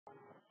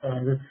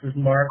This is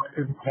Mark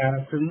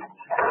Patterson.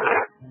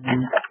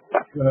 I'm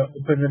going to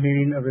open the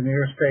meeting of the New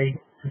York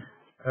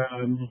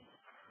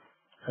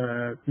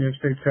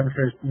State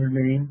Cemeteries Board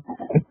meeting,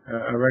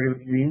 a regular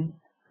meeting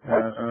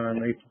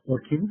on April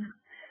 14th.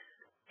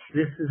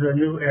 This is a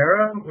new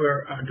era.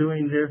 We're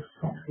doing this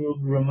through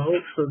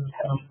remote, so there's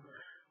some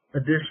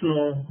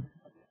additional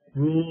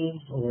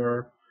rules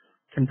or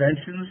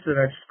conventions that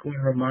I just want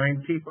to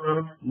remind people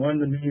of. One,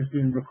 the meeting is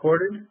being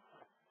recorded.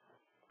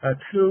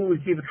 Two, we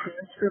keep a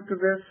transcript of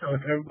this, so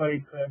if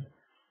everybody could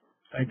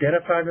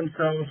identify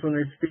themselves when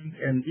they speak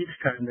and each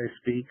time they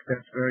speak,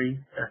 that's very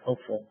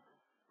helpful.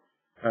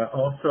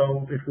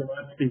 Also, if you're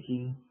not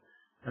speaking,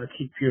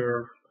 keep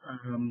your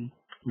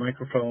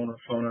microphone or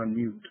phone on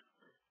mute.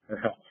 That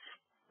helps.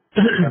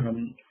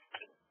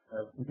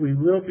 We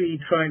will be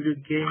trying to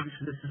gauge,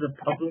 this is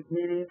a public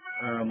meeting.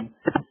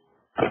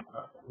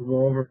 We'll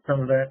go over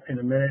some of that in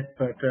a minute,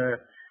 but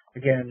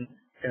again,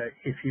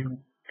 if you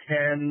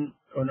can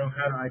or know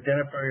how to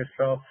identify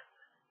yourself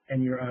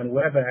and you're on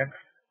WebEx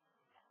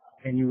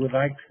and you would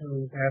like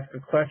to ask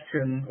a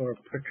question or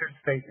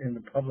participate in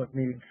the public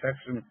meeting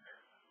section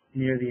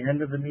near the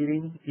end of the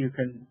meeting, you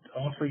can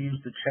also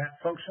use the chat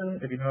function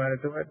if you know how to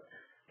do it.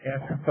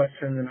 Ask a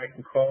question and I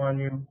can call on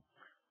you.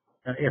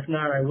 If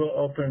not, I will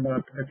open it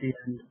up at the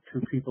end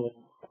to people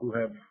who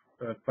have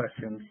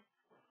questions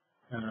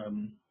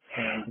and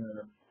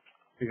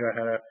figure out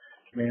how to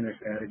manage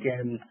that.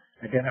 Again,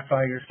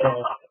 identify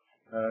yourself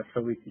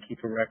so we can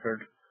keep a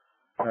record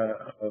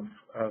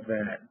of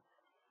that.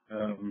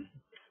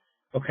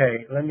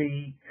 Okay, let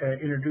me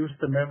introduce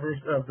the members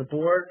of the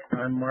board.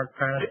 I'm Mark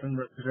Patterson,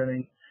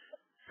 representing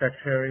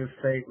Secretary of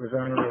State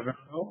Rosanna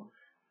Rosano.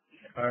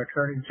 Our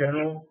Attorney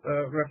General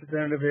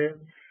representative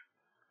is?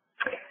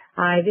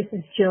 Hi, this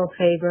is Jill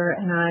Faber,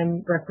 and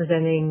I'm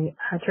representing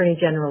Attorney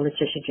General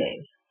Letitia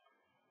James.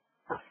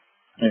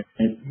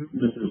 And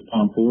this is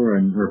Tom Fuller.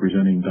 I'm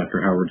representing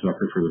Dr. Howard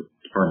Zucker for the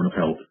Department of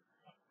Health.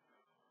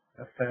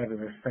 That's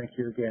fabulous. Thank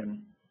you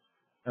again.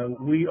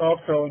 We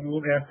also, we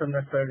won't ask them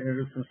necessarily to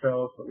introduce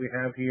themselves, but we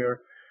have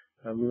here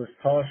Louis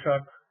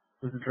Polishuk,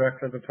 who's the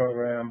director of the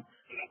program,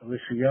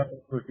 Alicia Young,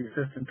 who's the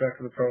assistant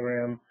director of the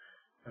program,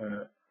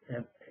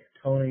 and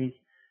Tony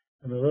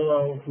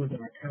Melillo, who's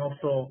our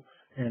counsel,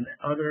 and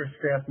other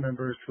staff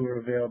members who are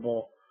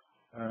available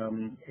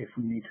if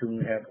we need to and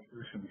we have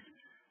positions.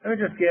 Let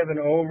me just give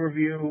an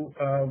overview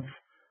of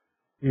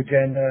the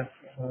agenda,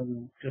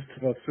 just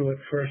to go through it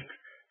first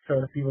so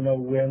that people know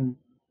when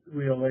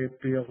we'll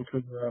be able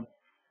to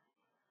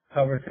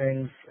cover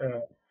things.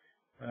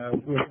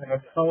 We'll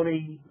have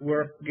Tony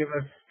give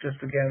us,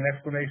 just again, an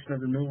explanation of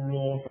the new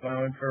rules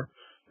allowing for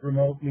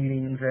remote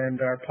meetings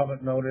and our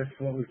public notice,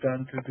 what we've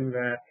done to do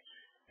that.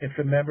 If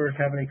the members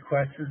have any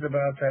questions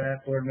about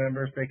that, board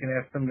members, they can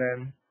ask them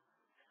then.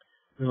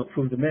 We'll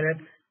approve the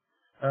minutes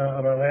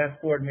of our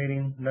last board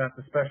meeting, not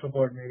the special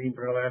board meeting,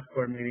 but our last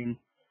board meeting.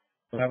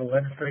 We'll have a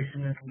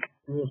legislation and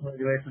rules and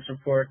regulations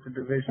report, the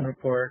division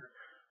report,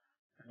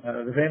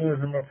 the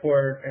vandalism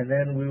report, and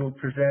then we will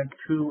present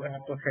 2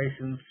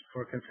 applications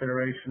for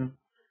consideration.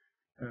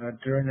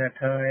 During that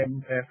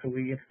time, after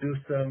we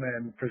introduce them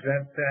and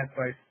present that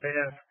by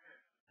staff,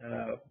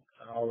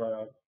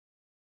 I'll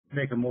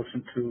make a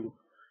motion to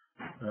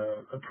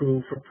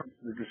approve for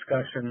the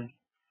discussion.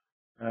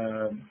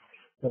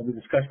 There'll be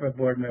discussion by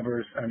board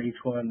members on each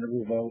one that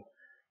we'll vote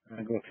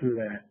and go through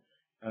that.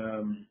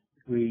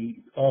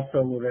 We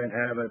also will then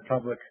have a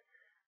public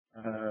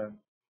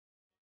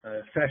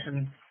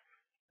session,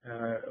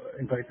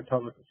 invite the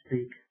public to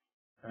speak,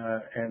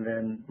 and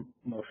then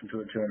motion to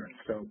adjourn.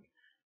 So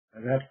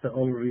that's the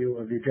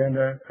overview of the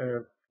agenda.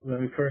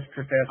 Let me first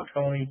just ask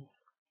Tony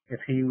if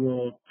he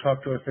will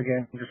talk to us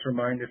again and just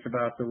remind us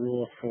about the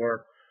rules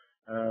for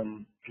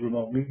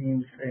remote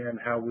meetings and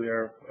how we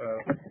are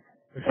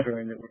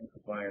assuring that we're in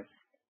compliance.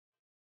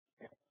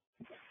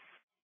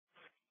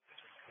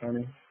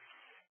 Tony?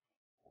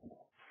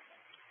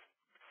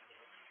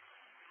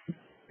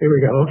 Here we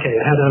go. Okay,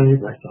 I had to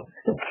unmute myself.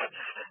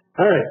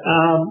 All right.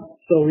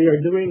 So we are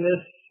doing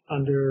this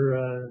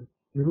under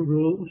new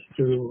rules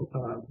through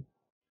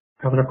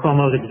Governor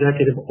Cuomo's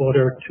Executive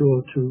Order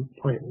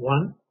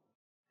 202.1.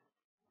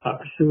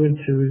 Pursuant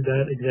to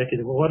that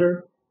executive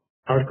order,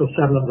 Article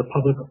 7 of the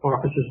Public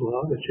Offices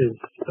Law, which is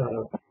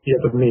the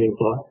open meetings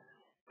law,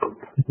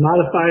 is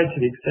modified to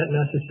the extent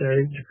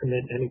necessary to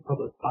permit any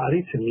public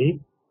body to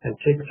meet and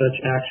take such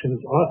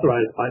actions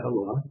authorized by the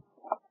law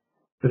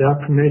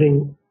without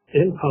permitting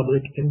in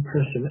public,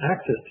 in-person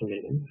access to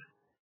meetings,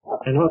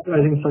 and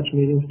authorizing such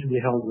meetings to be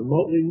held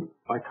remotely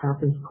by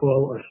conference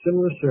call or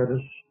similar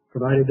service,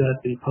 provided that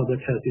the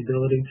public has the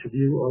ability to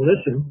view or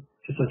listen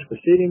to such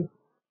proceedings,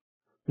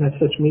 and that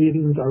such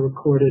meetings are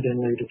recorded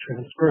and later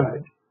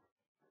transcribed,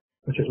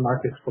 which, as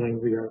Mark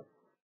explained, we are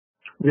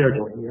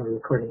doing. We are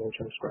recording and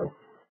transcribing.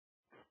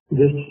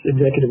 This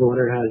executive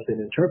order has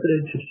been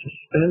interpreted to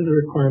suspend the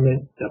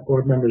requirement that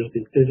board members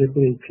be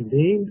physically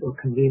convened or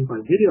convened by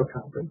video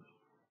conference.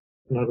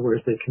 In other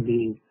words, they can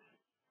be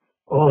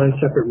all in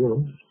separate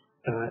rooms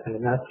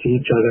and not see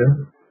each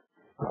other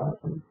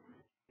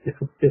if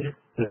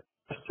the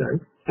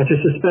and to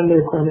suspend the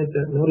requirement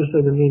that notice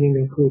of the meeting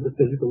include the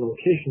physical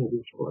location of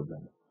each board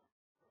member.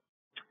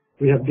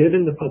 We have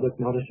given the public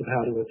notice of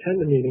how to attend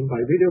the meeting by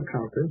video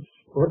conference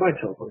or by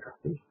telephone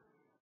conference,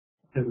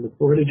 and the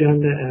board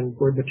agenda and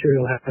board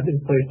material have been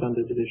placed on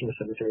the Division of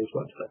Cemeteries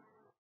website.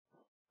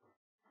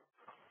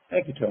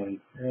 Thank you, Tony.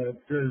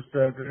 Does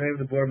any of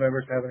the board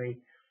members have any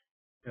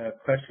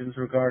questions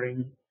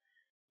regarding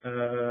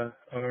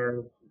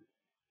our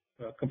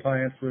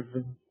compliance with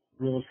the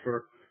rules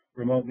for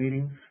remote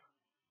meetings?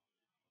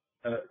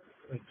 Joe,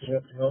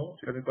 do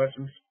you have any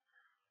questions?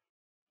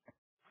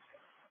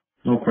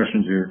 No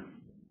questions here.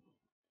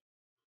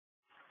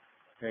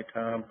 Okay,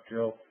 Tom,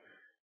 Jill.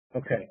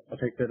 Okay, I'll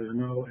take that as a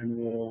no, and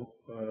we'll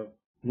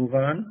move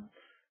on.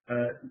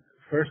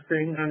 First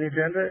thing on the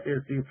agenda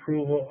is the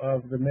approval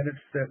of the minutes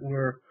that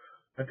were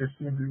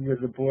distributed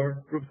with the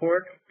board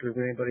report. Does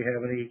anybody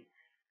have any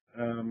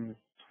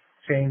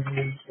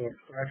changes or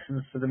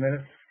corrections to the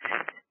minutes?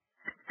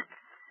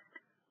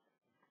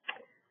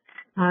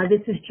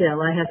 This is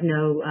Jill. I have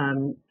no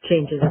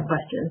changes or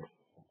questions.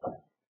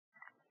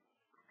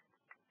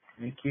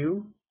 Thank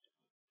you.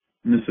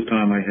 And this is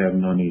Tom. I have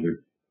none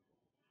either.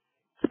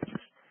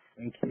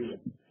 Thank you.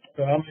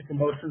 So I'll make a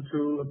motion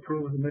to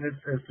approve the minutes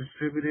as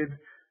distributed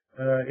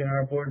in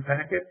our board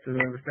packet. Do we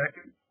have a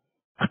second?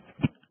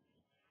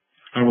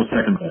 I will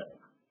second that.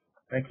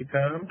 Thank you,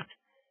 Tom.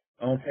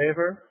 All in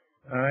favor?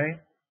 Aye.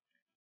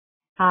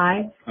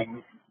 Aye.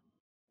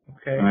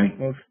 Okay. Aye.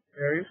 Motion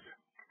carries.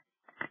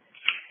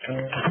 The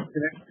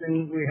next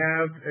thing we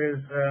have is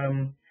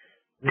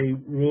the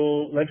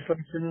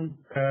legislation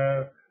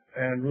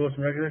and rules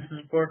and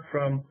regulations report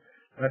from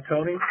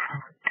Tony.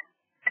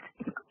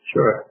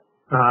 Sure.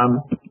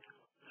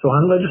 So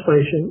on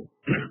legislation,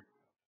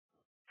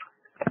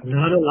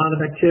 not a lot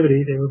of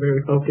activity. They were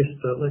very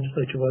focused. The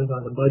legislature was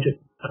on the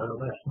budget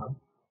last month.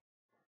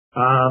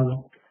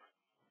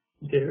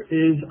 There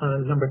is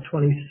number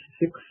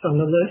 26 on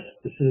the list.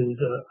 This is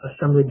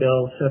Assembly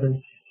Bill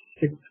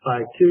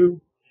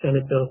 7652,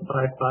 Senate Bill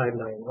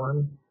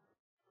 5591.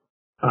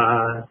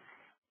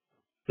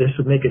 This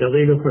would make it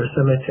illegal for a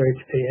cemetery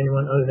to pay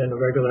anyone other than a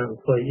regular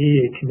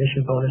employee a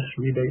commission bonus,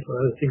 rebate, or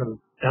other thing of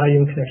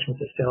value in connection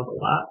with the sale of a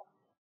lot.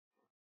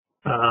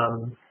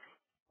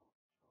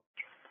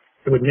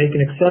 It would make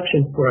an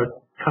exception for a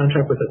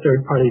contract with a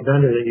third-party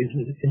vendor that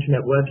uses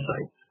internet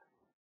websites.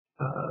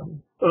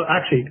 Well,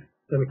 actually,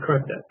 let me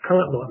correct that.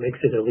 Current law makes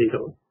it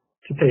illegal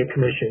to pay a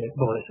commission,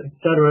 bonus,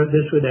 etc.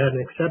 This would add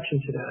an exception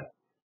to that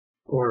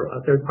for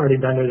a third-party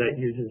vendor that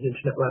uses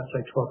internet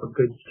websites to offer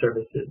goods,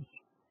 services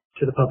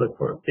to the public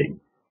for a fee.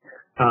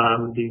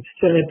 The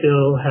Senate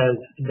bill has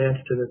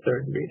advanced to the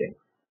third reading.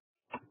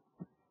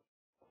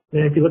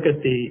 And if you look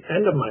at the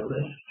end of my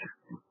list,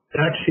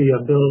 actually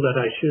a bill that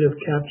I should have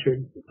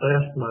captured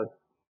last month.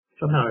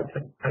 Somehow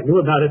I knew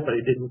about it, but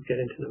I didn't get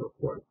into the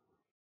report.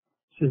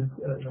 This is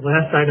the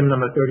last item,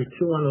 number 32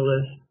 on the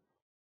list,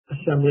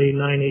 Assembly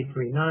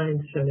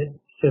 9839, Senate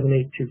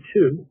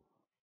 7822.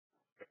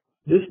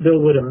 This bill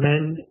would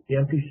amend the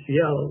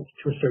MPCL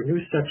to assert new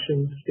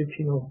sections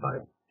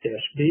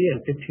 1505-B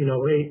and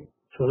 1508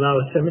 to allow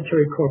a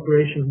cemetery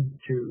corporation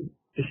to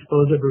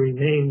dispose of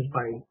remains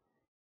by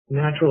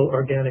natural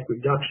organic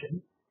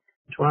reduction,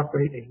 to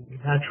operate a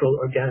natural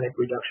organic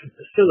reduction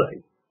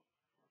facility.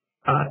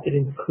 It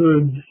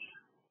includes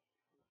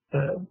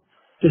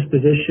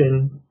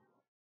disposition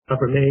of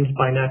remains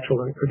by natural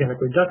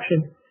organic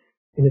reduction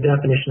in the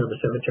definition of a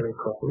cemetery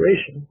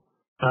corporation.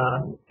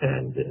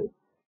 And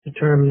the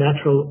term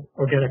natural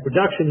organic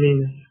reduction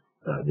means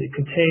the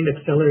contained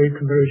accelerated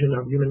conversion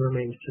of human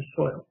remains to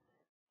soil.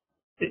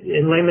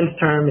 In layman's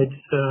term,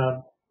 it's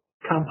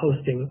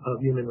composting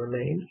of human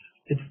remains.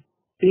 It's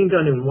being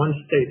done in one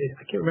state.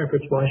 I can't remember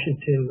if it's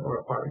Washington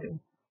or Oregon.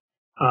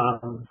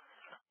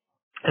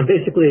 And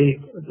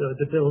basically,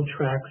 the bill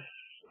tracks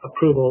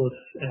approvals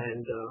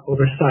and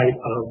oversight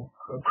of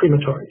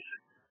crematories.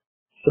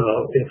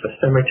 So if a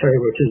cemetery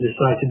were to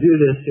decide to do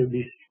this, it would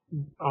be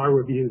our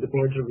review, the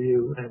board's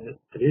review, and the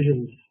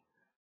division's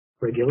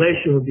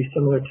regulation would be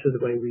similar to the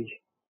way we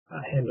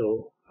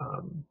handle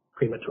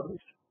crematories.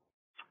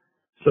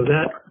 So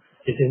that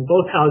is in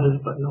both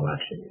houses, but no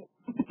action yet.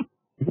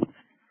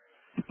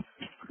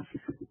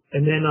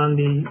 And then on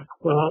the,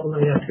 well,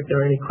 let me ask if there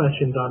are any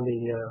questions on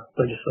the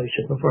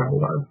legislation before I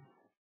move on.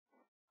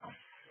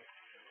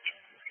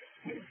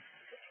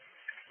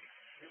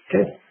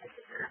 Okay.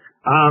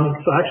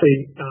 So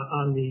actually,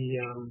 on the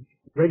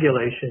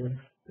regulation,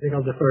 I think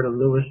I'll defer to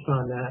Lewis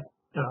on that.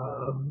 I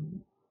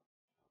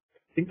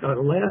think the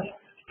last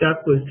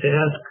step was to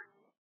ask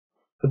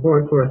the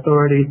board for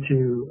authority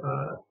to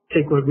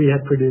take what we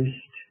had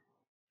produced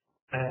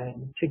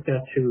and take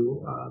that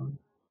to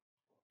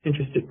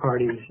interested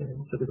parties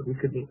and so that we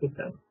could meet with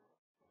them.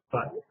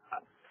 But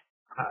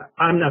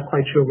I'm not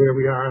quite sure where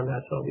we are on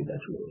that, so I'll leave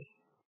that to Lewis.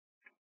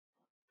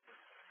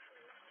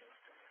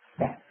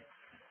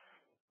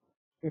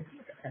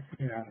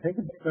 Yeah, I think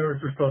the board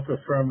members were supposed to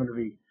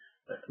affirmatively,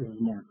 it was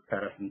more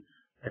Patterson.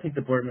 I think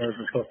the board members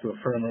were supposed to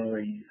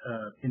affirmatively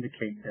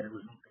indicate that it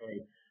was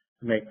okay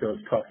make those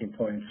talking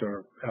points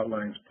or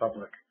outlines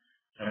public.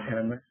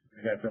 And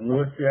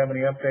Louis, do you have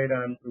any update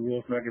on the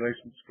rules and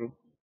regulations group?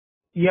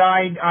 Yeah,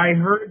 I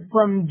heard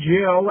from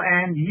Jill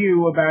and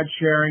you about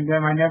sharing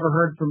them. I never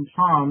heard from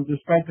Tom,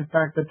 despite the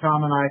fact that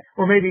Tom and I,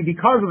 or maybe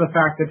because of the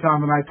fact that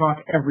Tom and I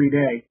talk every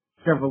day,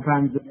 several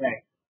times a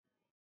day.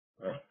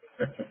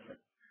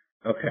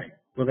 Okay.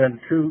 Well then,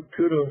 two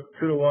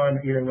to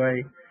one either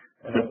way.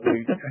 I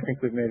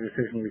think we've made a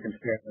decision we can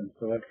stand them.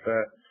 So let's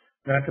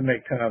not to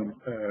make Tom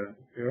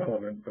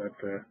irrelevant, but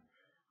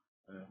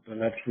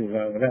let's move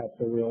on with that.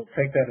 So we'll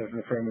take that as an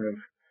affirmative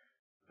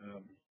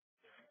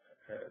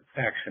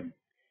action.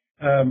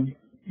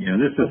 Yeah,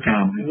 this is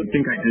Tom. I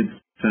think I did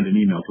send an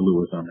email to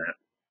Louis on that.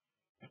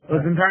 Well,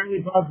 it's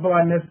entirely possible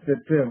I missed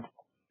it too.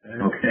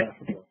 Okay.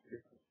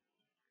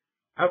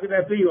 How could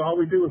that be? All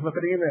we do is look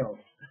at emails.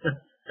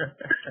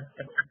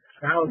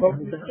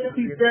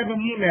 57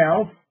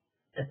 emails.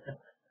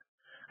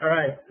 All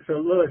right. So,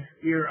 Louis,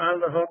 you're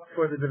on the hook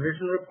for the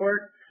division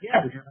report?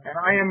 Yes.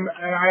 And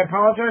I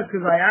apologize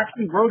because I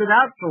actually wrote it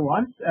out for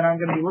once, and I'm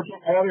going to be looking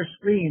at my other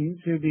screen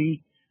to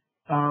be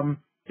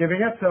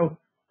giving it. So,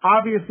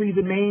 obviously,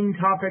 the main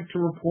topic to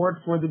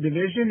report for the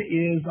division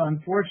is,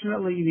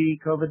 unfortunately, the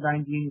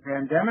COVID-19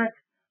 pandemic.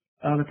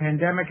 The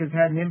pandemic has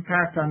had an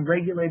impact on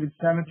regulated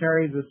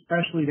cemeteries,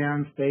 especially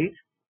downstate.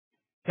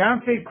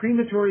 Downstate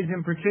crematories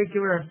in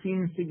particular have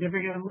seen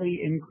significantly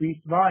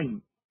increased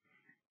volume.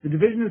 The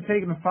division has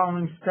taken the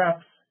following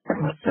steps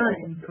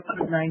concerning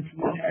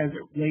COVID-19 as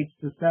it relates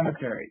to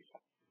cemeteries.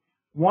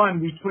 One,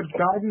 we put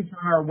guidance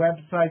on our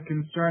website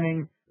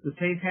concerning the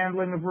safe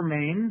handling of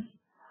remains,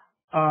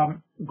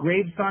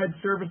 graveside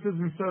services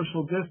and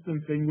social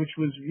distancing, which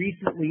was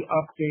recently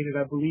updated.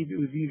 I believe it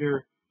was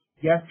either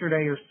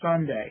yesterday or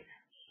Sunday.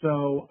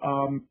 So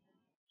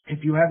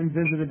if you haven't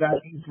visited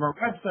that piece of our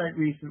website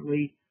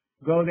recently,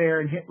 go there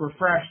and hit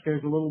refresh.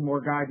 There's a little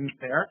more guidance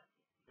there.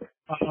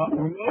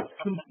 Remote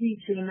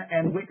completion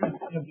and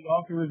witnessing of the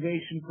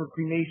authorization for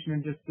cremation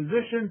and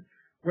disposition,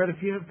 where the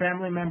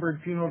family member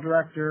and funeral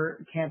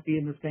director can't be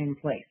in the same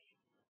place.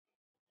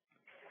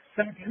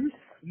 Second,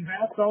 we've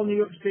asked all New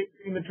York State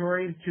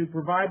crematories to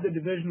provide the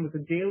division with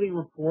a daily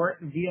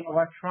report via an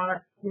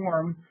electronic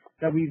form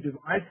that we've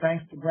devised,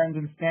 thanks to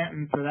Brendan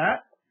Stanton for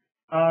that,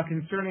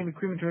 concerning the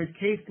crematory's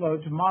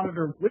caseload to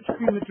monitor which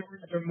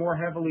crematories are more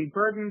heavily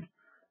burdened,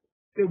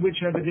 which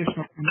have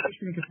additional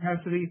cremation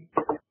capacity.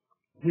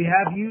 We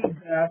have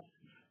used that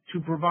to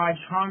provide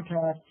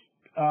contacts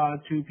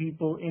to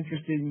people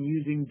interested in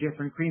using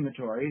different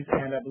crematories,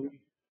 and I believe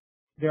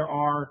there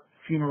are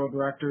funeral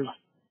directors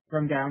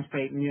from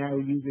downstate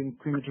using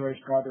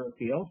crematories farther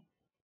afield.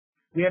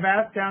 We have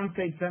asked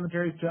downstate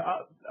cemeteries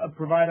to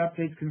provide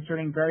updates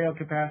concerning burial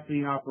capacity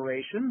and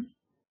operations.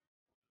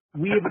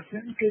 We have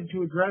attempted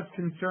to address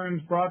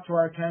concerns brought to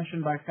our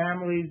attention by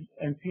families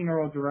and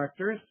funeral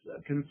directors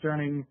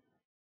concerning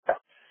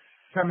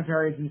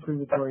cemeteries and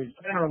crematories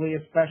generally,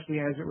 especially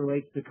as it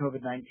relates to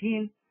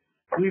COVID-19.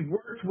 We've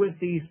worked with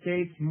the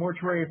state's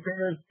Mortuary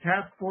Affairs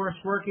Task Force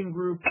Working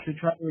Group to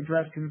try to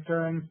address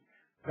concerns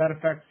that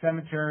affect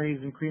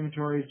cemeteries and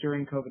crematories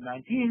during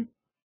COVID-19.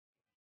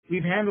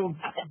 We've handled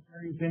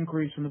various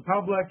inquiries from the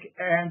public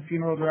and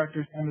funeral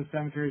directors and the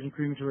cemeteries and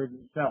crematories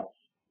themselves.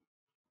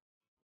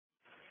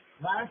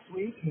 Last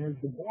week, as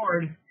the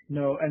board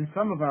and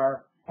some of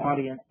our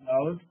audience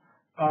knows,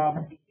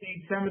 the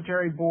State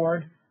Cemetery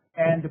Board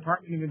and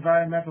Department of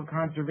Environmental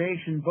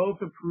Conservation both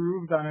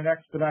approved on an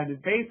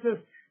expedited basis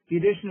the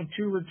addition of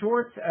 2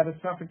 retorts at a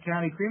Suffolk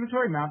County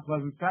crematory, Mount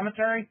Pleasant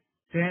Cemetery,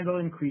 to handle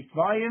increased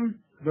volume.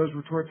 Those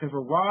retorts have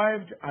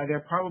arrived.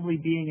 They're probably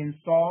being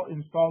installed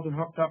and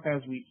hooked up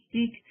as we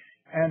speak,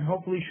 and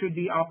hopefully should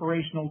be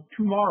operational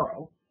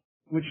tomorrow,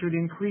 which should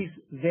increase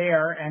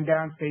their and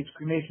downstate's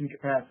cremation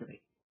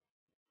capacity.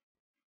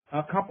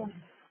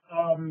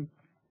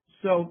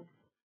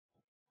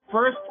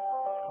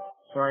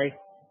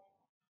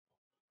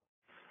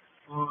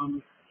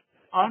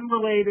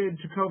 Unrelated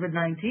to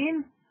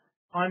COVID-19,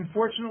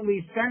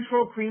 unfortunately,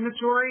 Central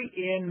Crematory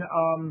in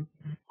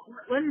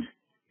Portland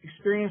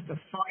experienced a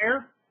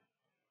fire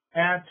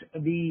at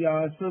the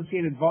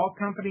Associated Vault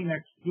Company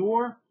next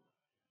door.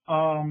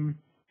 The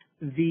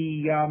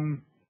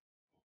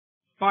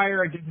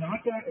fire did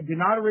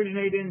not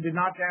originate did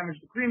not damage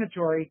the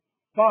crematory,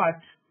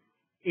 but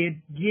it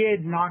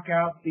did knock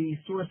out the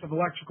source of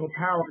electrical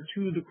power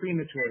to the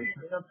crematory.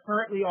 So they're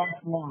currently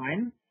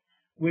offline,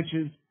 which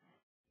is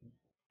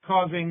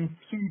causing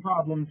some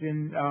problems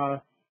in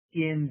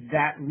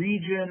that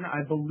region.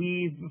 I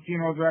believe the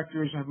funeral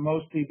directors have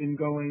mostly been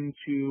going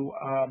to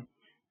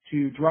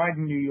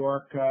Dryden, New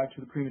York, to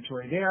the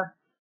crematory there.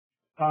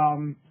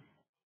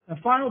 The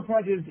final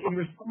point is in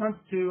response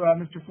to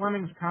Mr.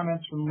 Fleming's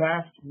comments from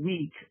last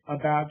week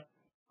about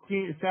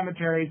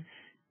cemeteries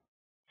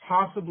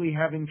possibly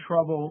having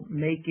trouble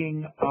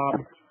making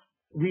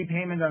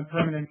repayment on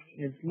permanent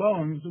maintenance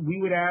loans.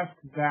 We would ask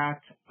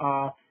that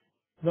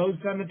those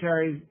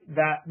cemeteries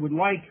that would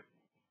like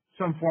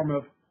some form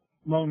of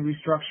loan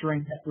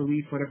restructuring, debt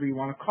relief, whatever you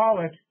want to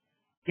call it,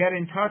 get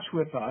in touch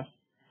with us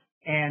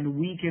and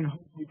we can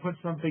hopefully put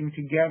something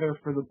together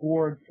for the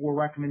board for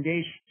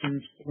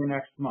recommendations for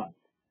next month.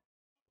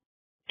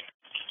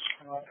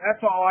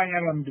 That's all I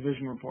have on the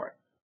division report.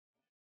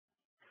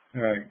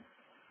 All right.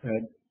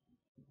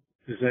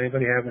 Does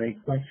anybody have any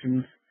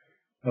questions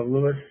of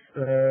Louis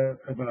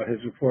about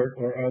his report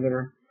or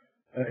other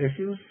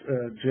issues?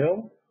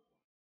 Jill?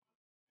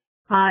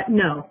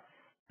 No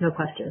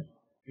questions.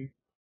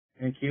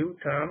 Thank you.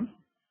 Tom?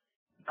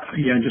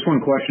 Yeah, just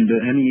one question.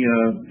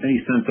 Any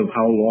sense of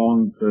how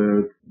long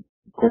the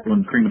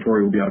Cortland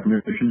Crematory will be out of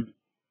commission?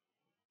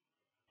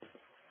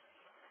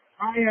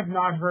 I have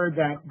not heard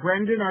that.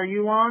 Brendan, are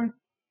you on?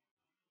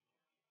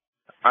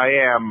 I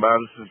am.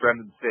 This is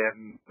Brendan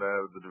Stanton,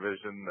 the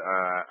division.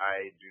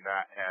 I do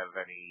not have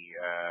any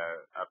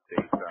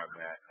updates on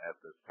that at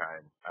this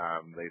time.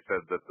 They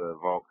said that the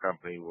vault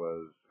company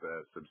was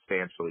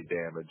substantially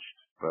damaged,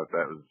 but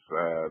that was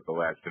the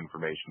last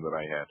information that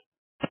I had.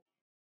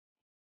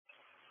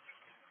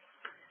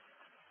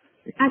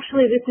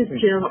 Actually, this is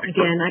Jill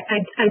again.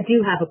 I do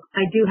have a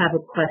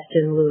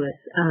question, Louis.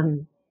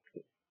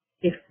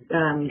 If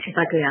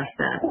I could ask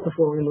that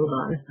before we move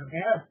on.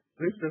 Yeah,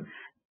 please do.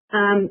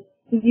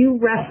 You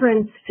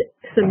referenced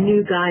some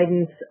new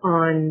guidance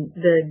on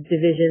the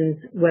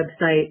division's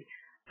website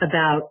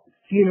about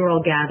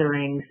funeral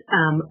gatherings.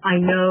 I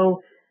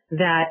know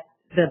that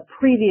the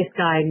previous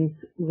guidance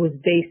was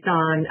based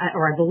on,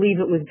 or I believe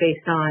it was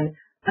based on,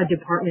 a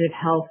Department of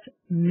Health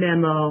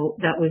memo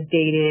that was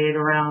dated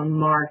around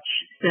March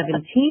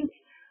 17th.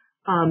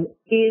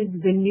 Is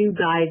the new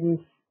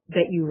guidance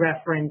that you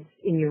referenced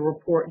in your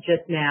report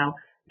just now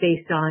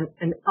based on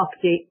an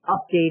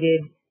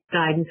updated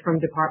guidance from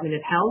Department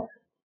of Health?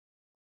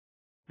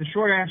 The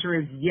short answer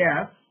is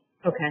yes.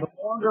 Okay. The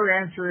longer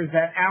answer is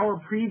that our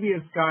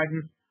previous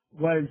guidance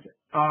was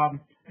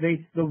the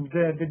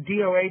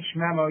DOH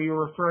memo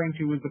you're referring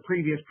to was the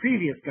previous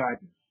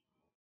guidance.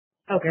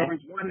 Okay. There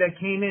was one that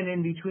came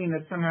in between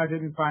that somehow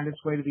didn't find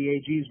its way to the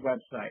AG's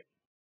website.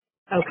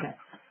 Okay.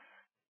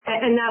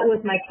 And that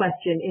was my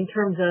question in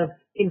terms of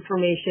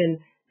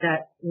information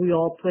that we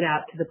all put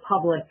out to the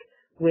public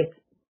with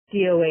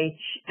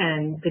DOH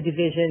and the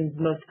division's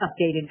most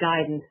updated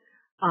guidance.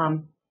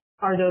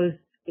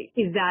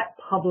 Is that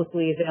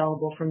publicly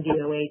available from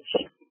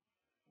DOH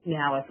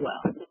now as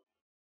well?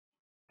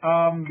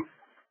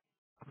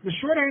 The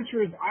short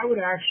answer is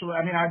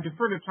I'd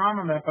defer to Tom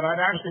on that, but I'd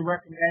actually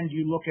recommend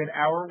you look at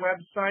our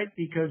website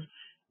because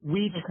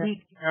we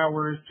tweaked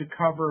ours to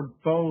cover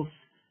both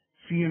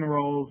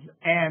funerals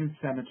and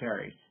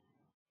cemeteries.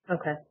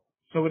 Okay.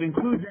 So it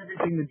includes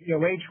everything the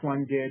DOH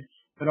one did,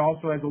 but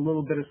also has a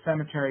little bit of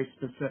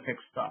cemetery-specific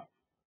stuff.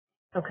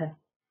 Okay.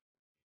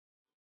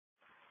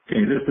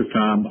 Okay, this is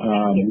Tom.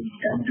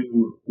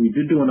 We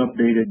did do an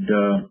updated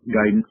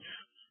guidance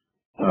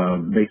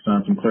based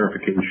on some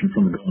clarification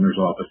from the governor's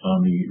office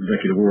on the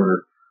executive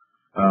order,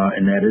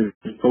 and that is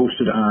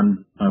posted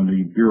on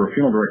the Bureau of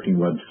Funeral Directing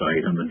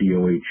website on the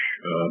DOH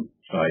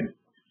side,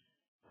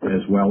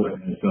 as well as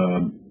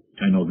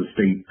I know the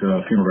State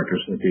Funeral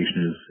Directors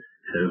Association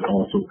has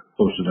also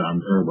posted on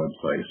their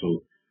website.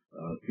 So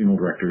funeral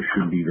directors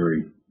should be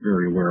very,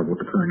 very aware of what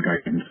the current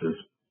guidance is.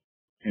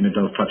 And it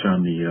does touch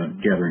on the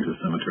gatherings of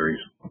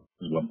cemeteries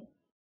as well.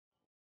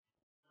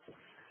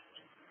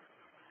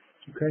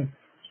 Okay.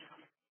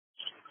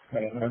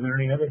 Are there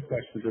any other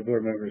questions of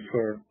board members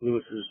for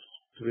Louis's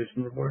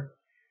division report?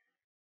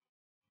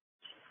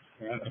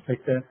 I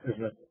think that is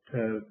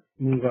a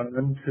move on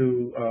them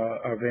to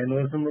our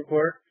vandalism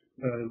report.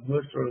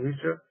 Louis or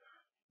Alicia?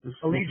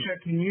 Alicia,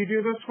 can you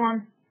do this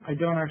one? I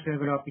don't actually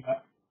have it up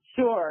yet.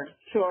 Sure.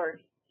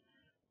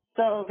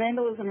 So,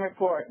 vandalism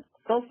report.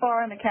 So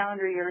far in the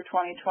calendar year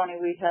 2020,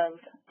 we have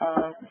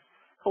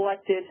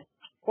collected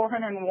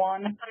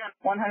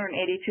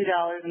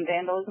 $401,182 in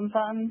vandalism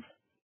funds.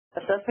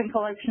 Assessment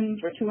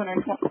collections were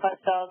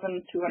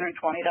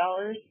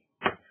 $225,220.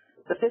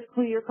 The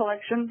fiscal year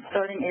collections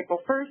starting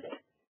April 1st,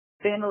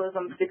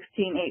 vandalism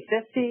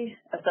 $16,850,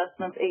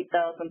 assessments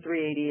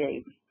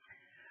 $8,388.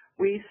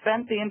 We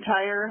spent the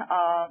entire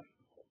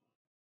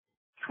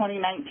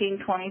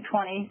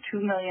 2019-2020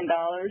 $2 million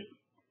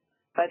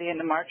by the end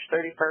of March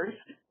 31st.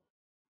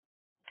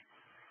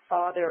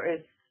 There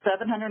is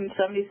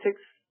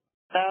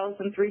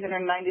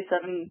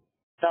 $776,397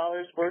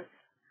 worth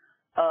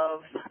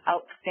of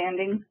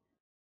outstanding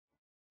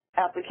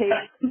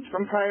applications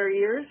from prior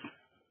years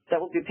that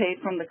will be paid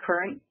from the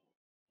current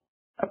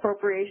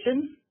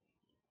appropriation.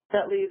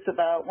 That leaves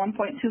about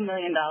 $1.2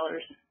 million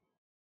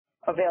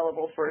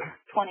available for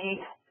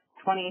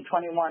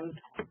 2020-21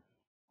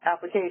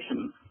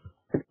 applications.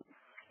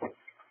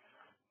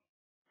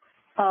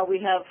 We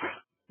have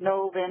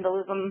no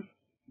vandalism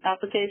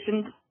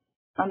applications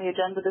on the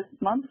agenda this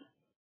month.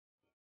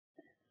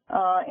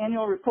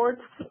 Annual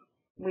reports,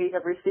 we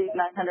have received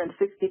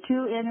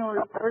 962 annual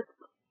reports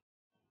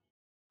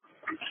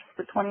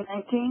for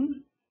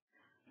 2019.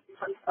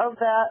 Of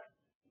that,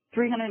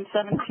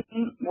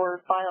 317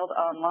 were filed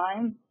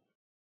online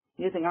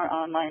using our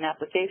online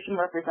application,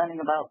 representing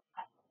about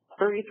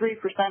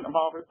 33% of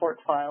all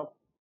reports filed.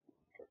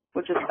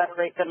 which is a better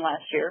rate than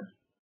last year.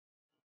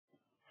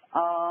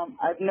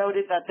 I've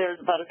noted that there's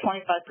about a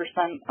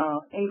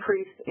 25%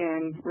 increase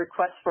in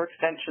requests for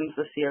extensions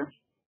this year.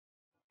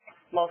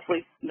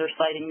 Mostly they're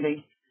citing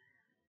the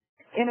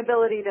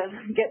inability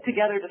to get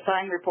together to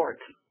sign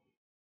reports.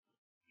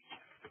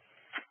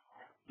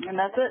 And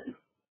that's it.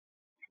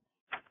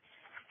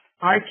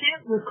 I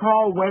can't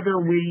recall whether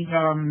we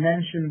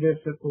mentioned this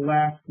at the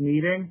last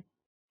meeting,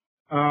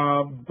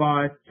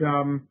 but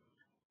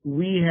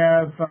we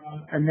have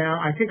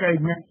announced, I think I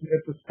mentioned it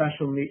at the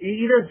special meeting,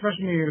 either the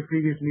special meeting or the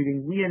previous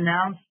meeting, we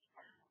announced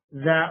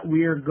that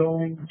we are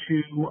going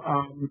to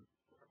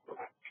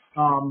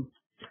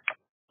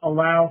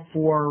allow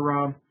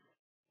for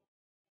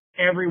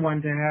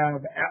everyone to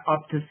have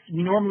up to,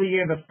 we normally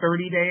give a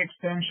 30-day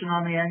extension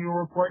on the annual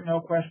report, no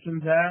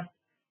questions asked.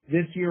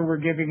 This year we're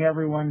giving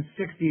everyone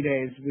 60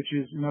 days, which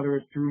is, in other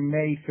words, through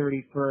May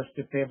 31st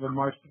if they have a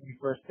March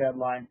 31st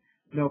deadline,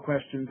 no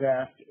questions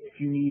asked. If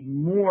you need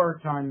more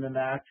time than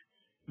that,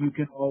 you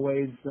can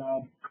always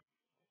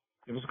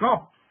give us a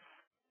call.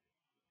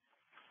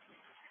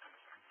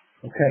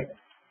 Okay.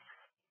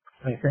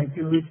 I thank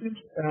you, Lucy.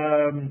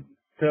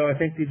 So I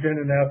think the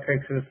agenda now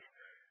takes us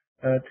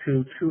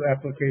to two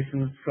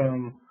applications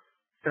from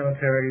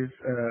cemeteries.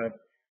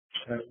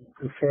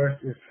 The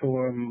first is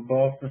for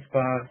Boston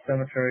Spa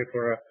Cemetery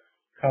for a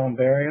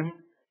columbarium.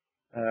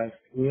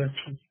 Louis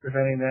is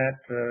presenting that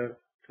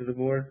to the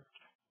board.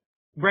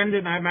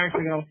 Brendan, I'm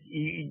actually going to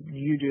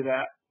you do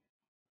that.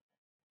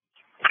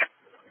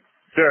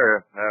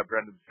 Sure.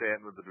 Brendan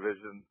Stanton with the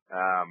division.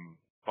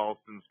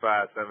 Boston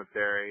Spa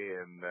Cemetery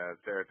in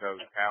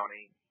Saratoga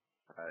County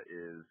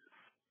is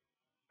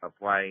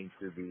applying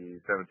to the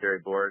cemetery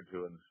board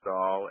to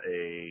install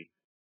a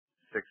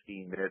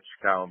 16-inch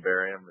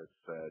columbarium.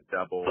 It's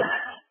double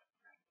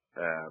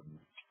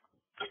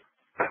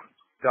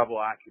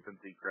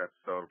occupancy crypt,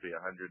 so it'll be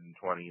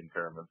 120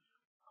 interments.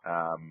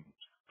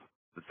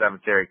 The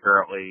cemetery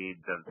currently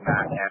does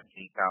not have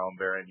any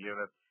columbarium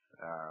units.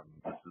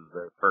 This is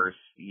their first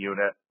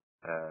unit,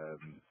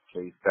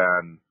 based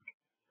on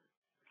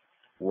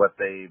what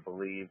they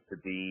believe to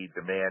be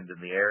demand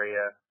in the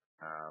area,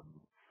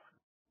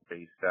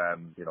 based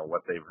on,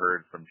 what they've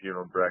heard from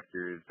funeral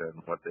directors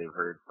and what they've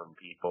heard from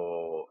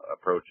people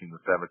approaching the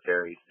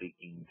cemetery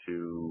seeking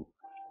to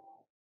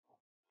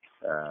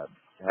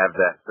have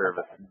that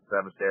service in the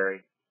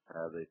cemetery.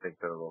 They think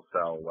that it'll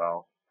sell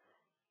well.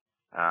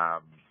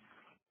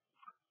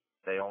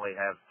 They only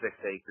have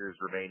 6 acres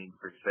remaining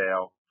for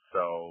sale,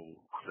 so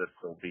this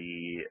will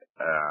be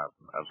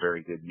a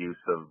very good use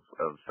of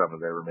some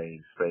of their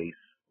remaining space,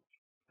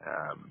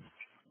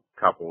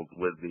 coupled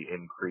with the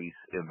increase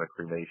in the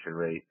cremation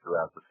rate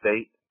throughout the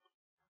state.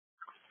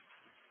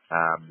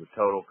 The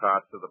total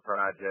cost of the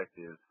project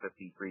is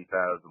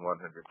 $53,100,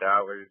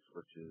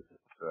 which is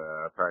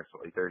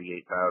approximately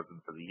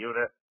 $38,000 for the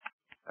unit,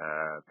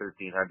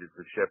 $1,300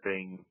 for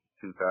shipping,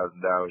 $2,000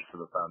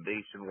 for the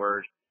foundation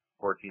work,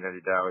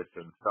 $1,400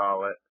 to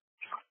install it,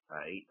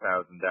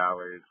 $8,000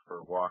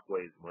 for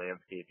walkways and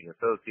landscaping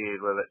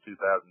associated with it, $2,000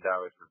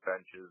 for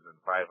benches, and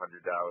 $500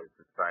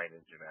 for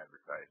signage and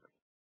advertising.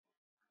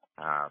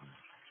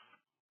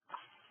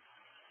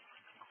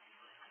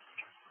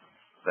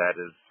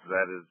 That is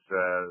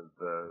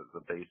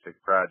the basic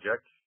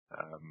project,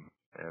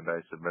 and I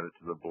submit it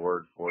to the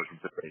board for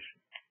consideration.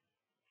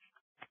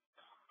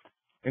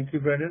 Thank you,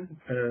 Brendan.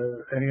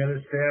 Any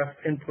other staff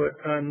input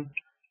on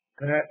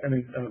that?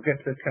 I'll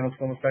get to the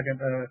council in a second.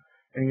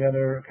 Any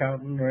other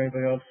accountant or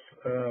anybody else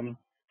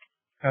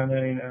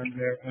commenting on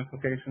their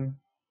application?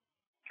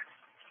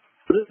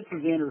 This is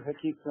Andrew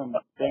Hickey from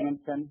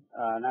Binghamton,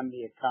 and I'm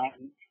the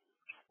accountant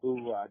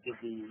who did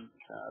the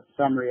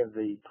summary of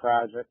the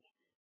project,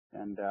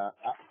 and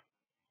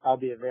I'll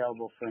be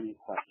available for any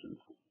questions.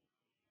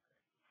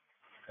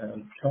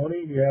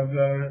 Tony, do you have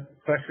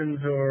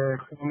questions or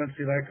comments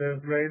you'd like to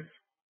raise?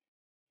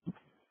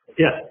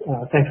 Yes,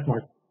 thanks,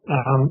 Mark.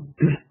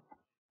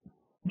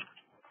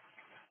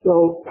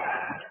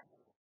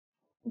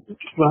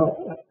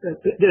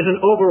 There's an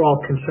overall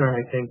concern,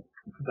 I think,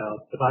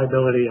 about the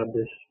viability of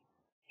this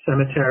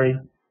cemetery.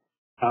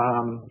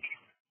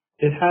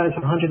 It has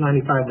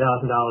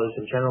 $195,000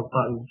 in general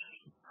funds.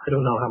 I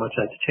don't know how much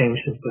that's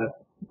changed since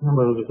that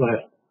number was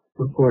last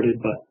reported,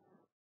 but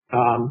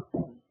 $60,000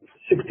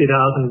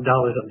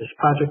 of this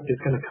project is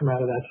going to come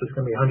out of that, so it's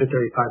going to be $135,000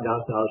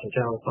 in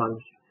general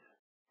funds.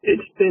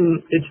 Its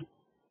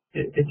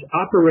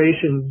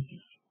operations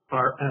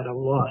are at a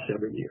loss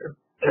every year.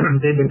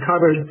 They've been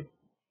covered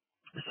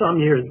some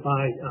years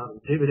by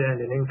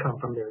dividend and income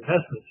from their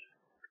investments,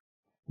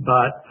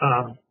 but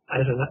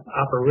as an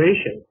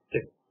operation,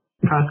 they're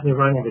constantly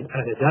running at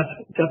a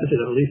deficit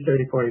of at least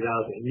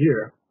 $30,000-$40,000 a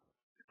year.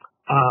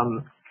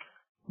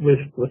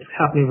 With what's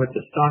happening with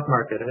the stock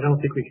market, I don't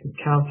think we can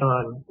count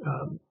on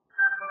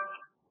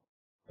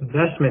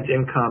investment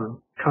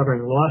income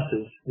covering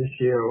losses this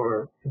year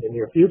or in the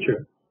near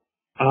future.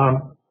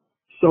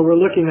 So we're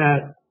looking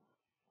at,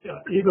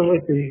 even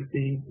with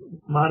the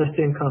modest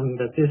income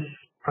that this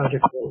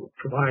project will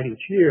provide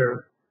each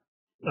year,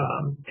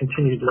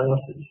 continued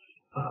losses.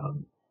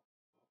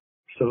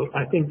 So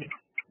I think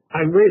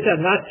I raise that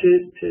not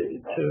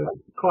to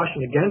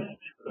caution against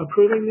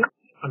approving this.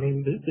 I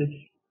mean,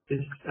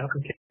 this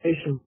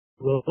application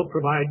will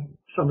provide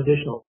some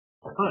additional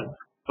funds,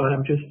 but I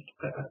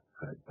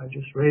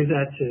just raise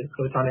that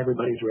so it's on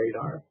everybody's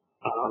radar.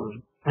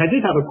 I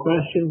did have a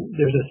question.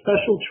 There's a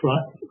special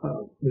trust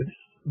with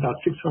about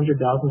 $600,000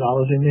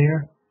 in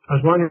there. I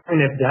was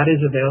wondering if that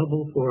is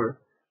available for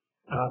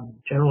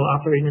general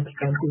operating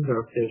expenses, or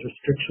if there's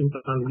restrictions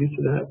on the use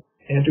of that.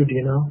 Andrew, do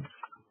you know?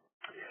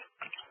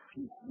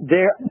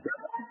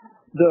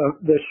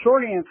 The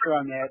short answer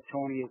on that,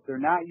 Tony, is they're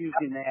not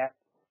using that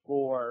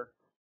for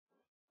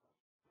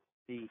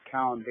the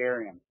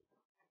columbarium.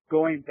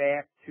 Going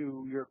back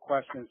to your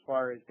question as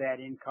far as that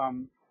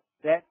income,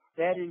 that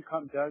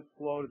income does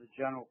flow to the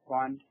general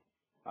fund.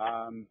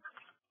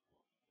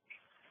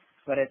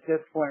 But at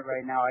this point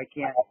right now, I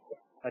can't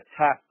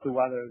attest to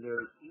whether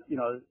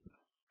there's,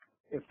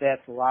 if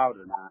that's allowed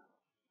or not.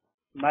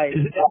 My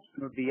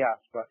assumption would be yes,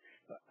 but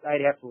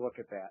I'd have to look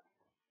at that.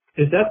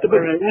 Is that the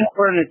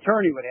or an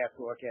attorney would have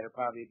to look at it,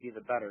 probably be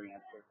the better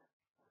answer.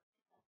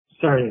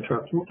 Sorry to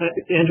interrupt.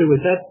 Andrew,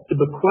 was that the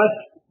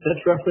bequest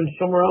that's referenced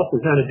somewhere else? Or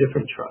is that a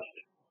different trust?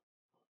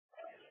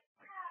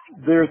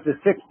 There's the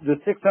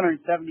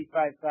 $675,000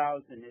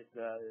 is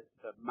the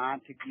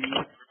Montague.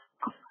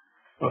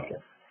 Okay.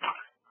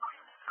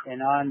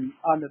 And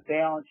on the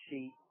balance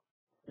sheet,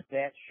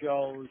 that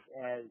shows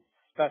as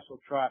special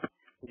trust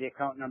with the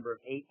account number of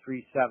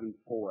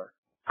 8374.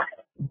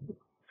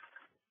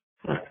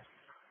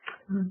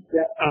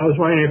 I was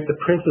wondering if the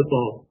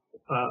principal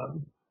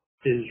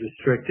is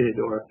restricted,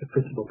 or if the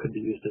principal could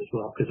be used as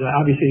well. Because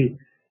obviously,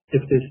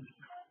 if this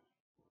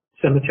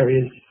cemetery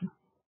is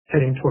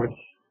heading towards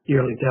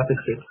yearly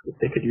deficits, if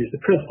they could use the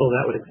principal,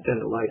 that would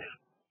extend the life.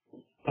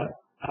 But,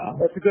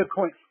 that's a good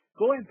point.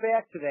 Going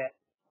back to that,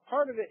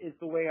 part of it is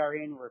the way our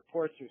annual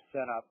reports are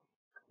set up.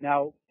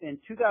 Now, in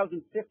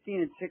 2015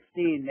 and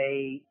 16,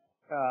 they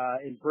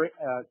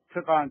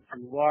took on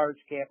some large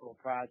capital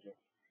projects.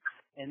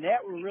 And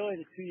that were really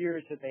the 2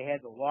 years that they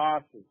had the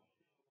losses.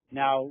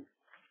 Now,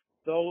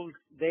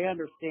 they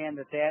understand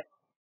that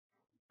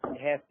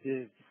has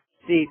to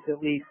cease, at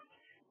least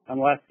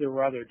unless there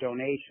were other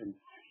donations.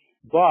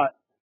 But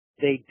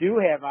they do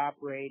have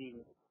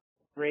operating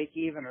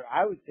break-even, or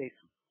I would say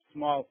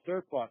small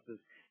surpluses,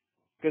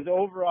 because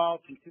overall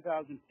from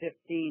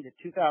 2015 to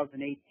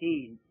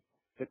 2018,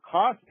 the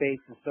cost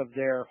basis of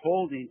their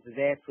holdings has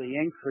actually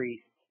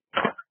increased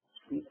a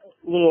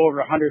little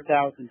over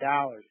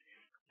 $100,000.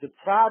 The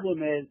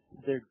problem is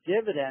their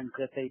dividends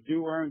that they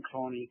do earn,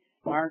 Tony,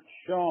 aren't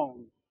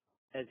shown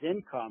as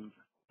income,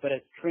 but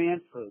as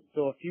transfers.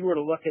 So if you were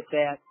to look at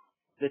that,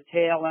 the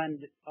tail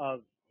end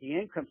of the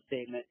income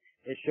statement,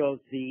 it shows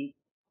the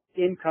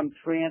income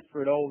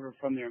transferred over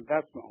from their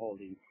investment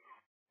holdings.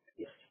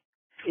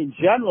 In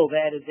general,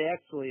 that is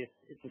actually,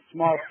 it's a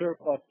small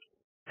surplus.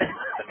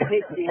 It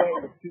takes away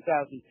the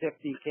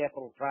 2015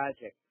 capital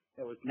project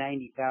that was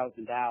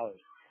 $90,000.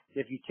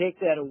 If you take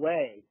that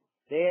away,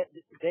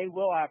 they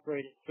will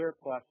operate at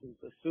surpluses,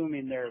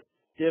 assuming their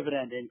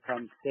dividend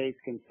income stays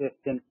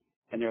consistent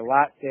and their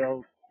lot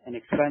sales and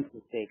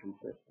expenses stay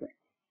consistent.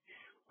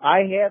 I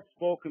have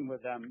spoken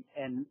with them,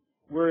 and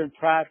we're in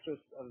process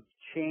of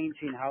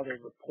changing how they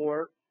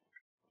report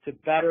to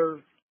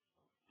better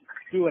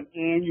do an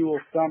annual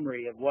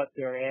summary of what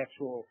their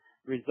actual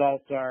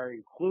results are,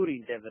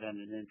 including dividend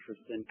and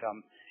interest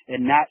income,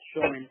 and not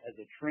showing as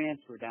a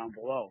transfer down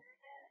below.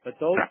 But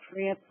those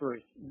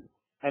transfers,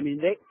 I mean,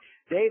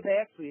 they've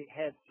actually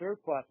had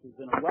surpluses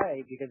in a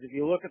way, because if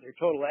you look at their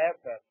total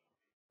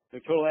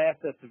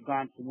assets have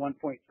gone from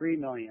 $1.3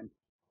 million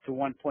to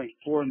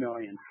 $1.4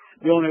 million.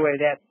 The only way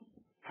that's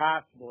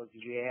possible is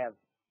if you have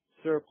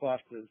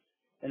surpluses.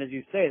 And as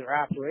you say, their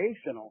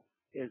operational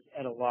is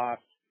at a loss.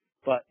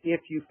 But if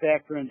you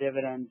factor in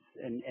dividends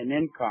and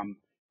income,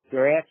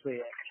 they're actually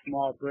at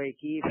small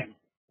break even.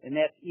 And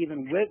that's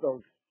even with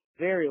those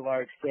very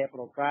large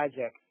capital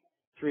projects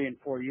 3 and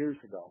 4 years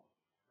ago.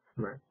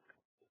 Right.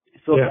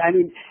 So, yeah. I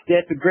mean,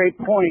 that's a great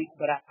point,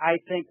 but I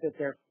think that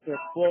they're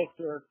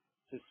closer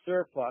to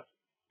surplus,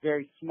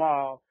 very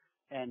small,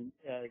 and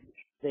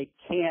they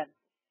can't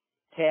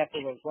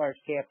tackle those large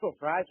capital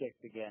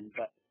projects again.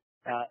 But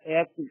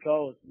absent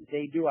those,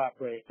 they do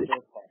operate at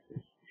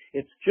surpluses.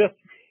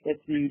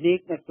 It's the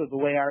uniqueness of the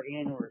way our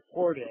annual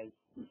report is,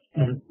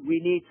 and we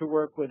need to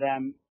work with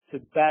them to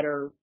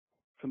better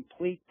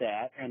complete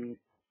that. And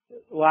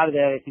a lot of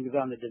that, I think, is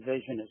on the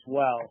division as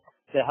well,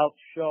 to help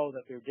show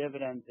that their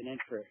dividends and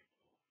interest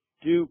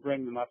do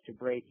bring them up to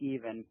break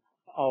even,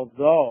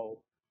 although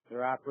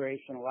their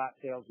operational lot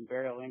sales and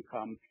burial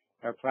income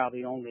are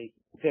probably only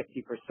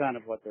 50%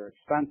 of what their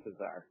expenses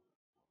are.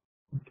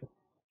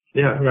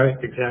 Yeah, right,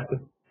 exactly.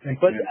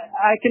 But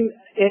I can,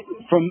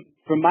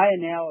 from my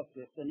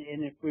analysis, and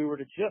if we were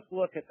to just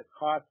look at the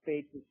cost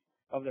basis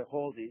of their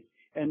holdings,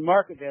 and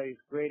market value is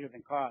greater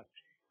than cost,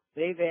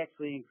 they've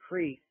actually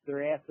increased,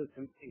 their assets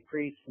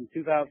increased from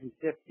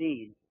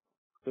 2015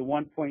 to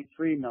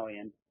 $1.3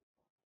 million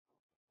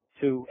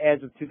to,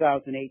 as of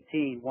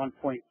 2018,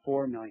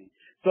 1.4 million.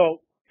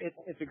 So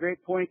it's a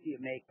great point that you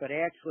make, but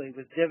actually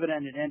with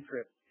dividend and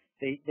interest,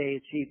 they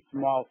achieved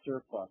small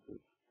surpluses.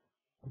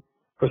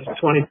 Because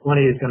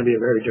 2020 is going to be a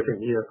very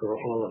different year for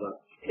all of us.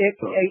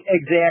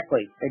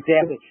 Exactly.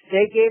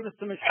 They gave us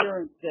some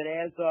assurance that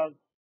as of,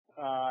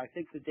 I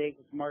think the date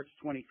was March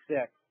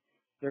 26th,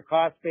 their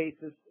cost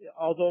basis,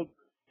 although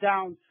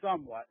down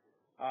somewhat,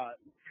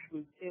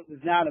 it was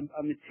not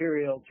a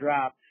material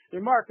drop.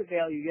 Their market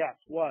value, yes,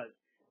 was.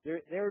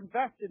 They're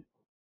invested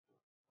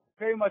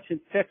very much in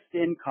fixed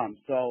income,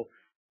 so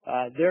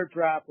their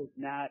drop was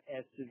not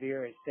as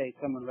severe as, say,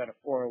 someone who had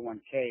a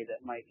 401k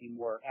that might be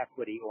more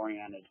equity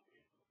oriented.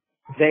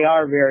 They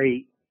are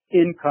very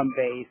income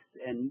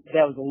based, and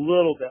that was a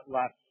little bit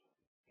less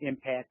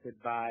impacted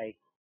by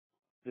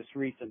this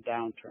recent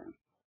downturn.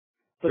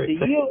 But the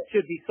yield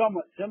should be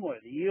somewhat similar.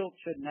 The yield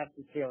shouldn't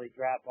necessarily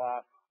drop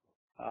off.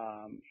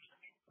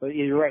 But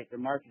you're right, their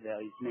market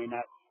values may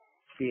not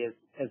be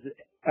as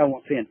I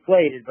won't say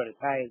inflated, but as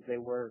high as they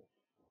were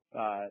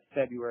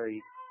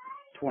February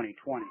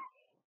 2020.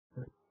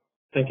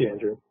 Thank you,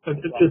 Andrew.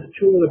 Just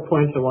two other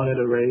points I wanted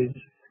to raise.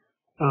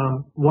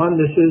 One,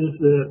 this is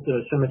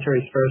the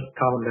cemetery's first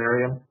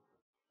columbarium,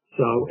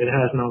 so it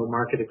has no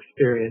market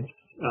experience.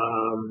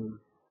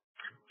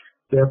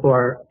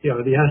 Therefore,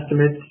 the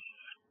estimates,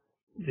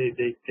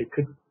 they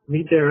could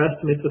meet their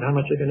estimates of how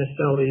much they're going to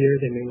sell a year.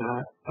 They may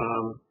not.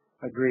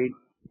 Agreed.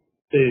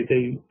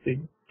 They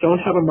don't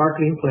have a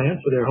marketing plan,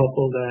 so they're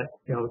hopeful that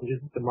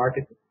the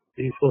market,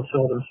 these will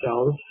sell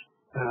themselves.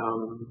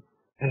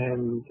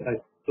 And I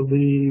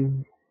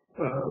believe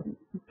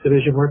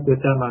Division worked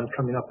with them on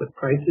coming up with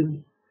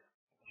prices.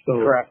 So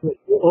correct.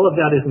 All of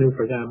that is new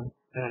for them,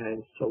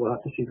 and so we'll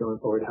have to see going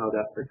forward how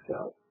that works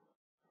out.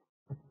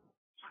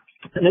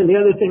 And then the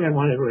other thing I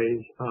wanted to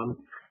raise,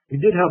 we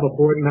did have a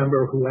board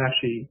member who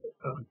actually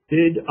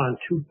bid on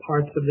two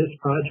parts of this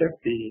project,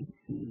 the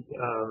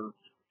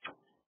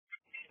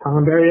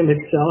columbarium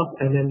itself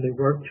and then the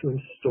work to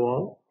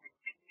install.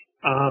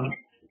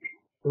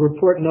 The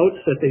report notes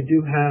that they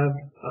do have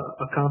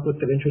a conflict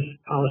of interest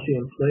policy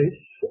in place.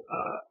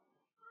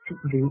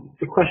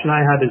 The question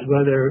I have is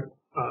whether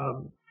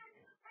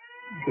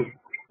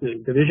the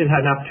division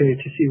had an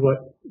opportunity to see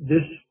what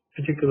this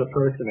particular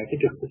person, I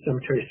think it's the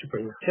cemetery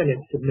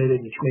superintendent,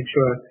 submitted to make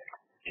sure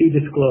he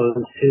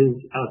disclosed his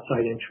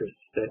outside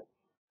interests that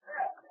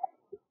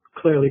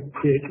clearly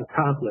creates a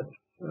conflict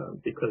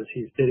because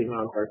he's bidding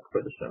on work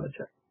for the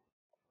cemetery.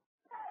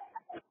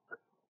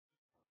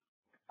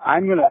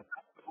 I'm going to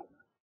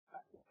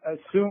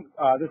assume,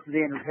 this is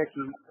Andrew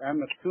Hickey,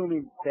 I'm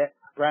assuming that,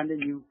 Brendan,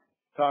 you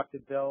talked to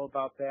Bill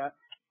about that,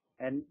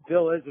 and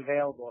Bill is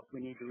available if we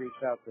need to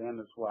reach out to him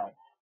as well.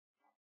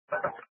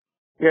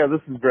 Yeah,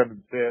 this is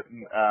Brendan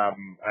Stanton.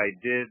 I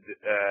did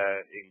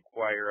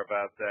inquire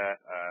about that.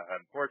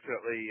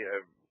 Unfortunately,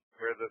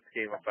 where this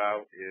came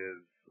about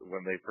is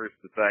when they first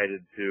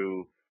decided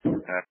to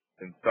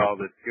install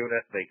this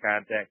unit, they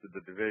contacted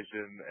the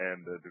division,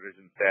 and the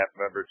division staff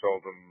member told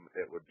them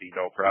it would be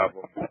no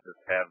problem to just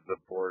have the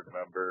board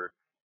member.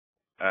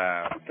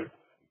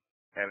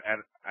 And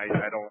I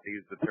don't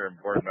use the term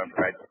board member.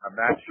 I'm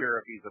not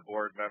sure if he's a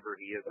board member.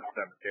 He is a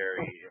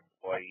cemetery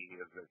employee. He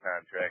is a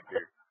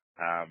contractor.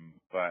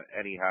 But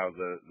anyhow,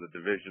 the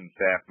division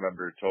staff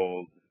member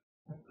told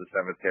the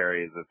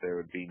cemetery that there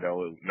would be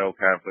no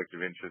conflict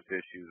of interest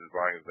issues as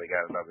long as they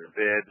got another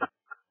bid.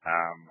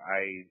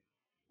 I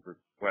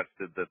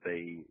requested that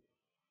they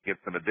get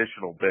some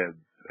additional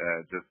bids,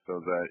 just so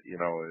that,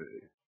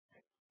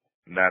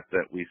 not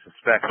that we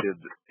suspected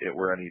it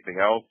were anything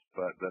else,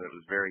 but that it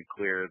was very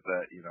clear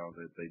that,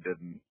 that they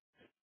didn't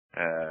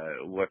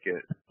look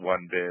at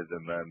one bid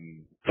and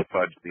then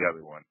fudge the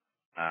other one.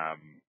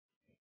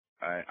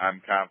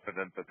 I'm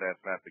confident that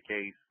that's not the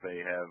case.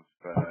 They have,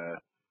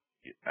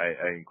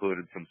 I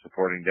included some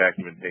supporting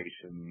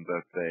documentation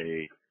that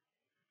they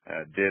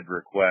did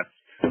request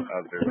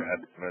other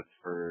estimates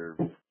for,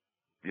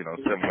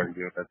 similar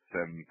units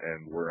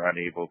and were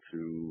unable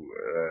to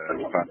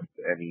find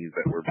any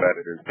that were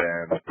better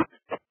than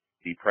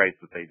the price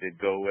that they did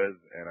go with.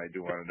 And I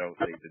do want to note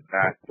they did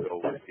not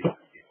go with the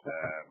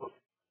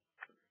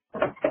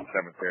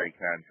cemetery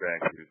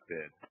contractor's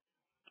bid.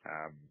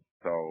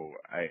 So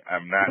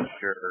I'm not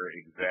sure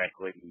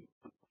exactly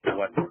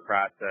what the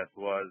process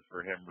was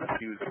for him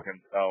recusing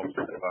himself,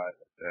 but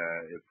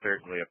it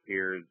certainly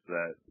appears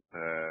that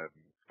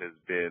his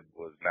bid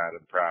was not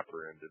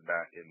improper and did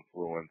not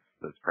influence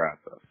this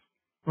process.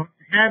 Well,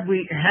 had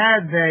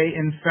they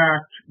in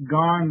fact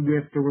gone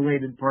with the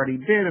related party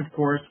bid, of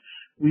course,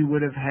 we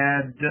would have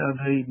had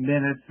the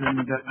minutes and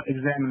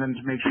examined them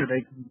to make sure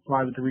they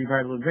comply with the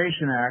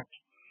Revitalization Act.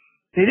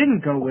 They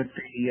didn't go with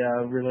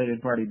the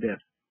related party bid.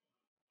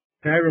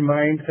 Can I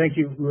thank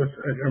you, Louis,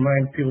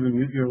 remind people to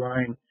mute your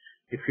line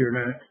if you're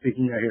not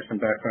speaking. I hear some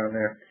background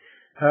there.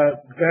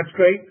 That's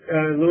great.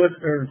 Louis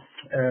or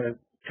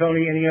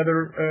Tony, any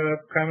other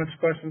comments,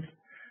 questions?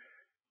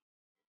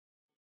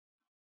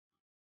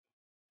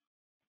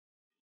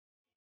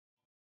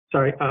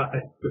 Sorry, I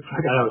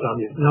forgot I was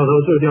on mute. No,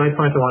 those are the only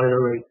points I wanted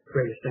to raise.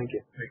 Thank you.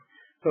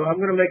 So I'm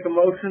going to make a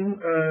motion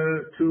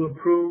to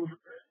approve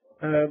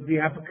the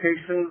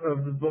application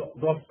of the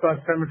Bluff Spot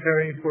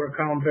Cemetery for a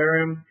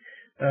columbarium.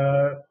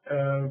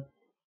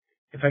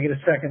 If I get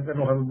a second,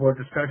 then we'll have a board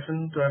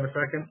discussion. Do I have a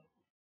second?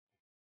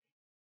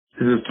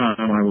 This is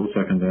Tom. I will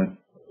second that.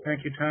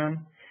 Thank you,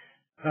 Tom.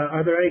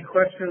 Are there any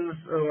questions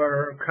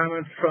or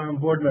comments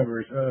from board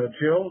members?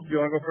 Jill, do you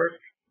want to go first?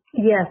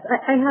 Yes,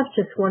 I have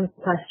just one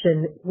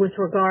question with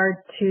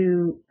regard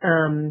to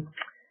I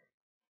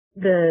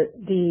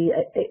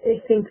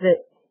think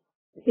that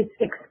it's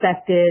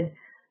expected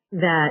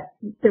that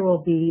there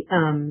will be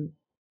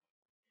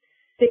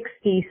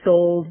 60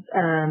 sold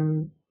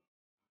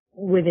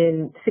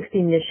within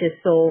 60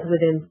 niches sold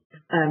within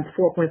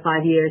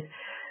 4.5 years.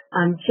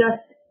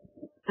 Just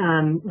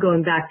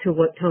going back to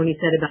what Tony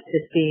said about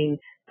this being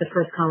the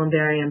first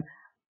columbarium,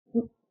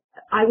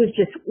 I was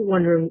just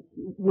wondering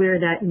where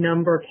that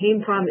number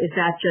came from. Is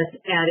that just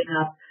adding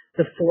up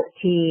the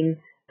 14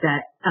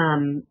 that,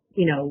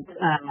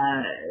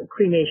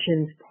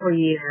 cremations per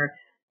year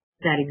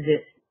that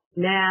exist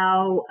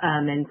now,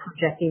 and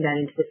projecting that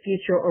into the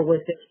future, or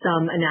was there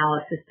some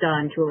analysis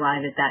done to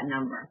arrive at that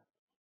number?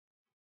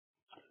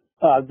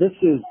 This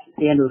is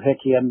Andrew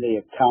Hickey. I'm the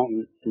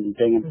accountant in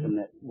Binghamton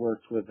that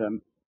works with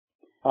them.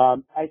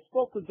 I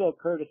spoke with Bill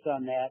Curtis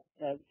on that.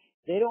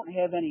 They don't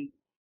have any,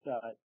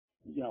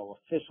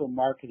 official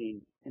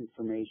marketing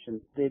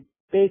information. They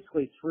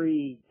basically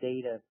 3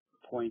 data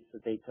points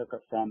that they took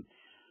it from.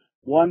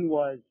 One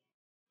was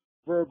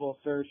verbal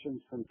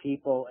assertions from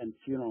people and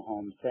funeral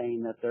homes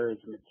saying that there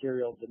is a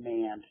material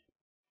demand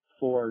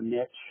for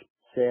niche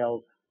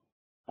sales.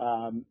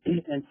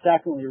 And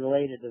secondly,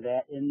 related to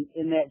that,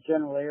 in that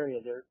general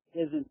area, there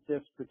isn't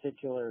this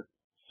particular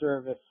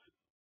service,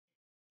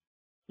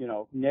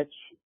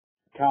 niche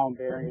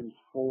columbariums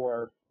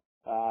for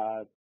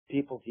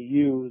people to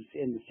use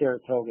in the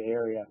Saratoga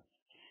area.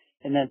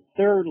 And then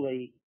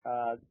thirdly,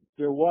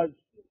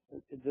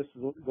 this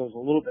goes a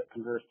little bit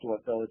converse to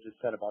what Bill just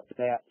said about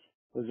that,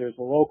 was there's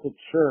a local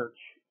church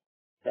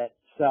that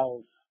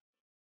sells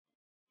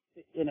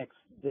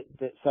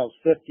that sells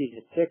 50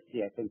 to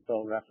 60, I think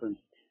Bill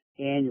referenced,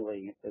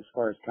 annually as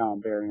far as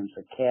columbariums,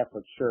 a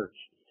Catholic church.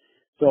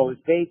 So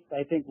it's based,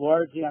 I think,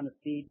 largely on the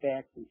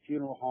feedback from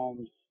funeral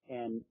homes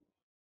and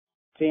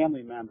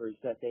family members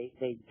that they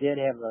did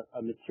have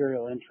a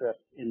material interest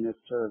in this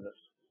service.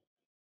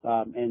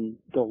 And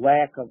the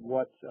lack of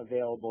what's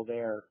available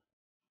there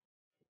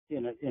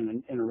in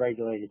a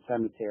regulated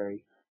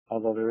cemetery,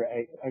 although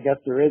I guess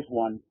there is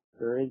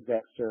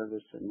that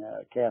service in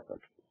a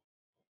Catholic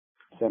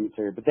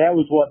cemetery. But that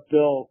was what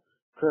Bill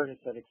Curtis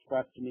had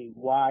expressed to me,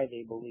 why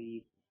they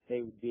believe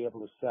they would be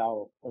able to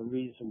sell a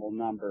reasonable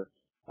number,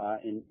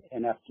 and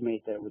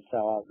estimate that it would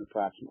sell out in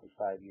approximately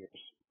 5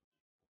 years.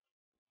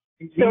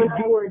 So in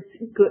other words,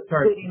 good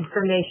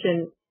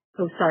information.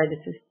 Oh, sorry,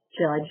 this is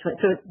Jill. So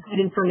good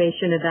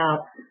information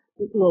about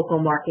local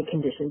market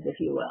conditions, if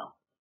you will.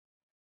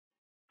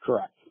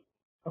 Correct.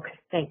 Okay,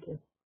 thank you.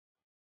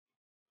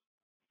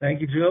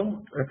 Thank you, Jill.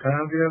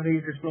 Tom, do you have any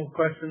additional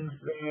questions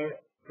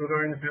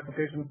regarding this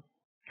application?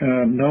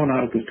 No,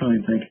 not at this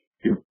time. Thank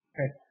you.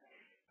 Okay.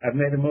 I've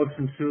made a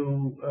motion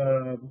to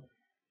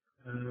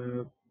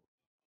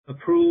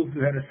approve.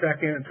 We had a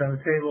second. It's on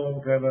the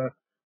table. We have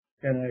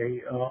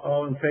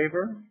all in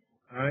favor?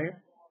 Aye?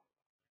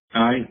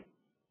 Aye.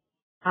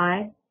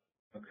 Aye.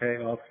 Okay,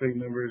 all 3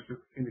 members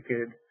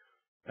indicated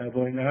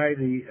voting aye.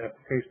 The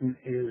application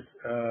is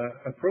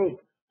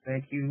approved.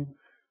 Thank you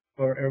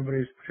for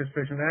everybody's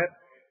participation in that.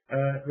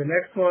 The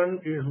next one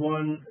is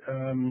one,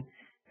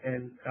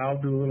 and I'll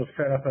do a little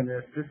setup on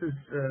this. This is,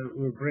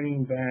 we're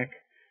bringing back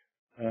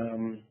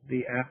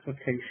the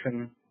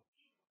application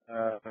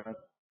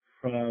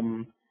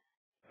from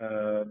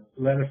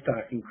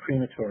Leatherstocking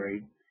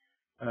Crematory.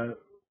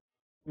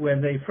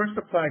 When they first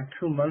applied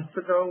 2 months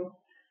ago,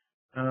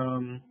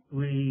 I'm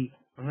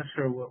not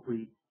sure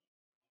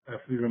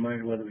if we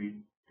reminded whether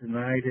we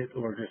denied it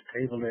or just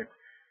tabled it.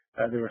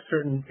 There were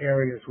certain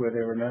areas where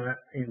they were not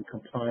in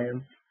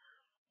compliance.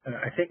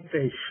 I think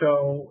they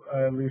show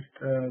at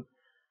least a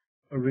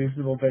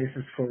reasonable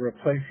basis for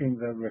replacing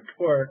the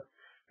retort.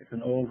 It's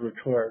an old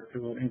retort. It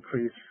will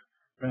increase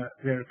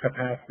their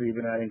capacity,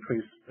 but not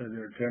increase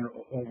their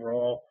general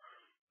overall.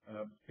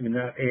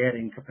 Not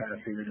adding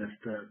capacity. They're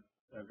just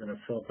going to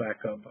fill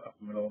back up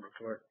from an old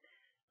retort.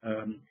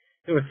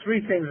 There were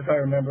 3 things, if I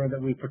remember,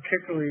 that we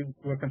particularly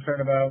were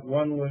concerned about.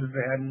 One was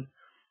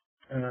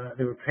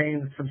they were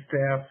paying some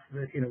staff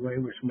in a way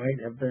which might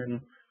have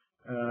been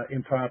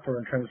improper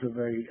in terms of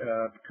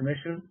a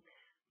commission.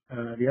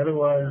 The other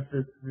was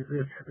that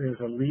there's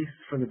a lease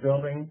for the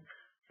building,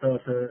 so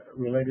it's a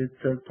related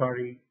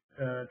third-party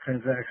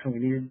transaction.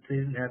 They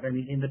didn't have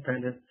any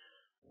independent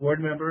board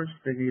members.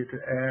 They needed to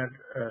add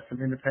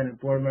some independent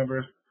board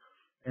members,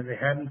 and they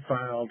hadn't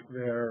filed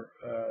their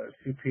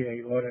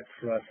CPA audit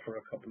for us for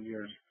a couple of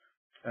years.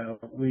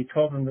 We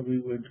told them that we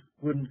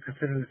wouldn't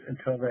consider this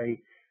until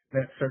they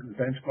met certain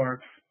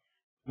benchmarks.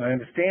 My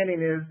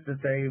understanding is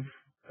that they've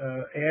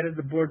added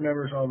the board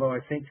members, although I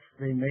think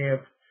they may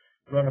have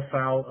run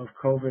afoul of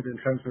COVID in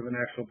terms of an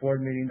actual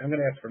board meeting. I'm going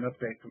to ask for an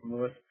update from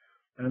Lewis.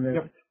 And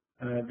then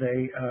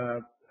they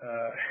have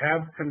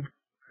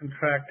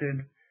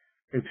contracted.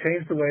 They've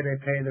changed the way they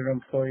pay their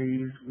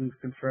employees. We've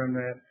confirmed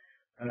that.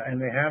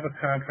 And they have a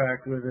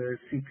contract with a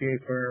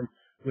CPA firm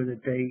with a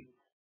date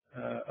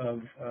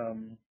of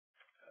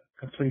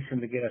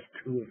completion to get us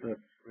 2 of the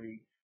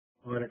 3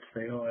 audits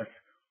they owe us.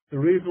 The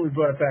reason we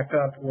brought it back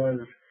up was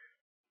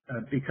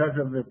because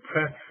of the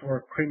press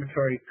for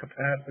crematory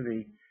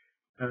capacity.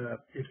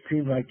 It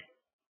seemed like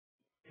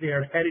they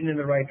are heading in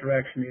the right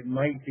direction. It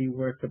might be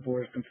worth the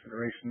board's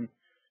consideration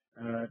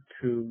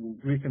to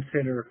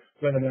reconsider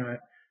whether or not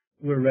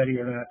we're ready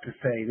or not to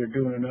say they're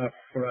doing enough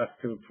for us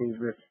to approve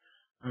this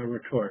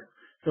retort.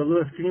 So,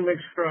 Lewis, can you make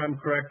sure I'm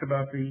correct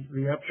about the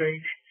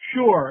update?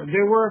 Sure.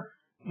 There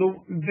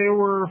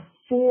were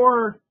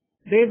 4.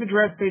 They've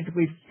addressed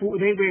basically 4.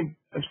 They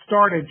have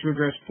started to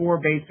address 4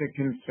 basic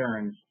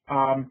concerns.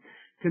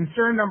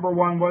 Concern number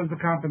 1 was the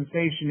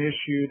compensation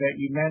issue that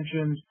you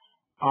mentioned.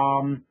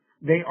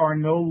 They are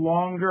no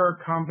longer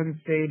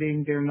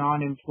compensating their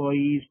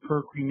non-employees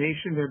per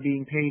cremation. They're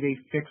being paid a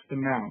fixed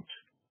amount.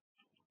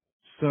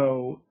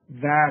 So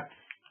that's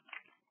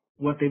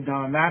what they've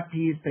done on that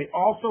piece. They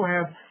also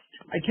have,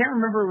 I can't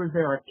remember if it was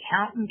their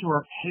accountant or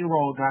a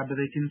payroll guy, but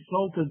they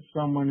consulted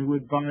someone who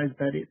advised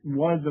that it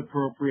was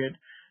appropriate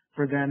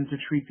for them to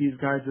treat these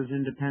guys as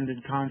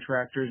independent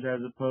contractors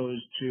as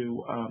opposed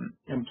to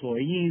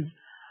employees.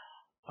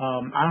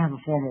 I don't have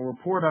a formal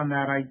report on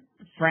that.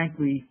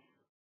 Frankly,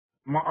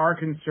 my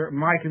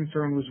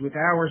concern was with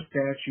our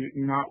statute,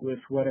 not with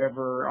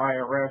whatever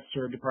IRS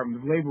or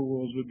Department of Labor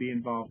rules would be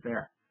involved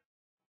there.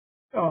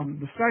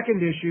 The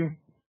second issue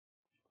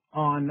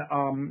on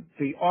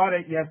the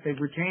audit, yes, they've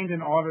retained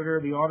an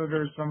auditor. The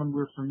auditor is someone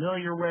we're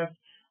familiar with.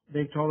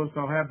 They've told us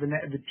they'll have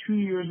the 2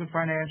 years of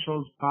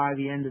financials by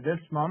the end of this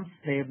month.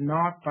 They have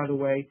not, by the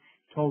way,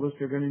 told us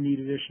they're going to need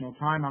additional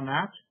time on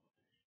that.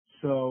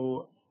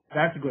 So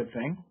that's a good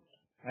thing.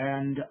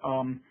 And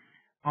on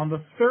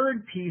the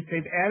third piece,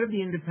 they've added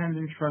the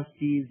independent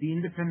trustees. The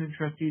independent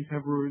trustees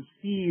have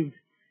received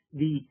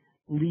the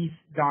lease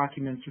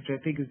documents, which I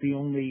think is the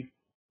only,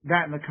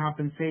 that and the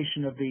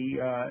compensation of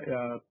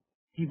the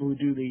people who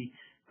do the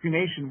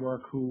cremation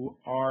work, who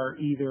are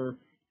either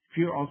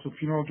also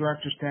funeral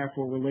director staff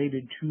or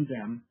related to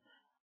them.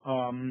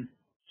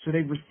 So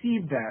they've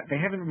received that. They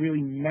haven't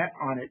really met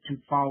on it to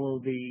follow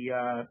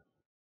the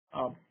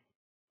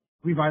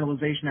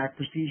Revitalization Act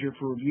procedure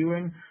for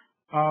reviewing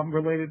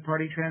related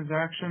party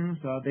transactions.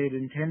 They had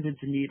intended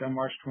to meet on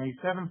March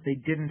 27th. They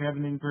didn't have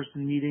an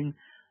in-person meeting.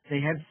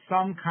 They had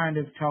some kind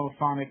of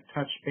telephonic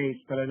touch base,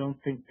 but I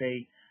don't think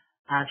they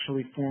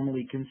actually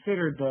formally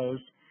considered those.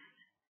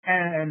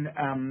 And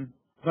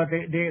but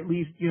they at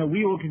least,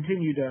 we will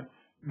continue to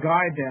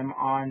guide them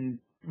on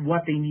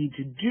what they need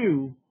to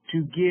do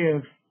to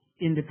give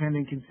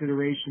independent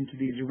consideration to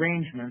these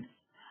arrangements.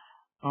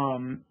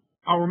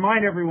 I'll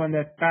remind everyone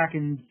that back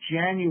in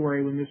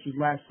January, when this was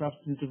last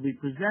substantively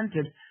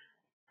presented,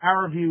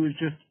 our view is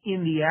just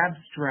in the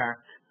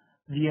abstract,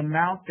 the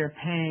amount they're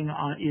paying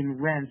in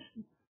rent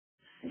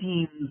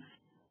seems,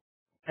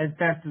 as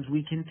best as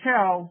we can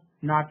tell,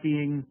 not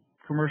being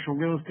commercial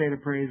real estate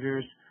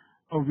appraisers,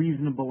 a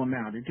reasonable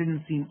amount. It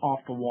didn't seem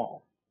off the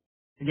wall.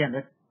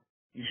 Again,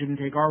 you shouldn't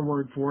take our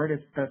word for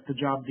it. That's the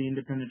job of the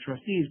independent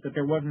trustees, but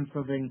there wasn't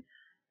something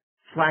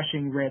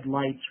flashing red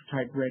lights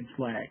type red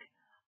flag.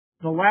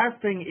 The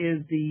last thing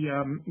is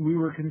we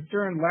were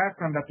concerned last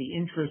time about the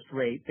interest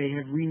rate. They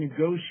have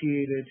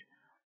renegotiated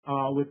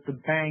with the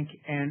bank,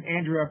 and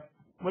Andrew,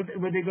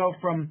 would they go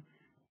from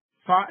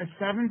 7%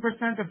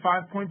 to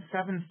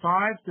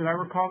 5.75? Did I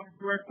recall that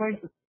correctly?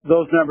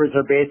 Those numbers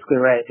are basically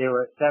right. They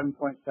were at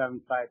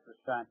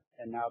 7.75%,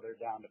 and now they're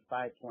down to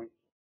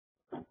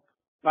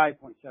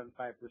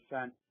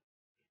 5.75%.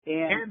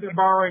 And they're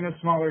borrowing a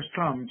smaller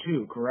sum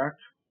too,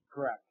 correct?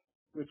 Correct,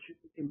 which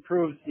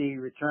improves the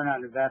return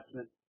on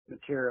investment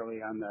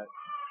materially on the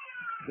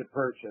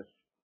purchase.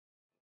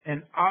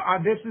 And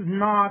this is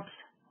not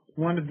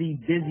one of the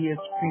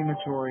busiest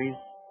crematories.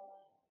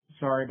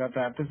 Sorry about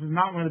that. This is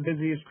not one of the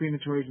busiest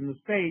crematories in the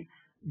state,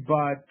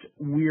 but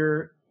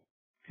we're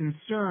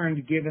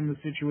concerned, given the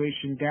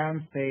situation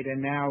downstate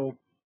and now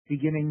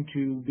beginning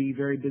to be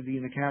very busy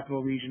in the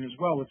capital region as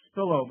well with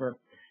spillover,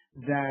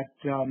 that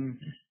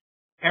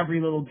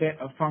every little bit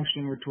of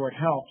functioning retort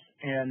helps.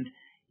 And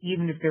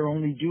even if they're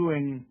only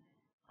doing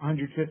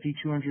 150,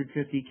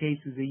 250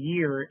 cases a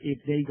year,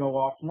 if they go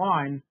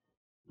offline,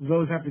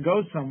 those have to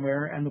go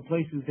somewhere, and the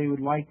places they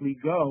would likely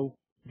go,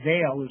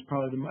 Vail is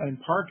probably and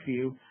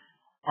Parkview,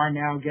 are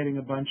now getting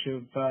a bunch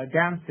of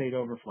downstate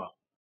overflow.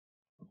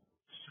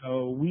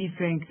 So we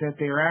think that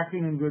they're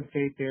acting in good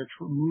faith. They're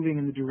moving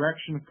in the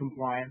direction of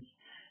compliance,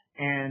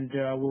 and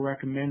we're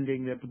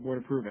recommending that the board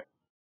approve it.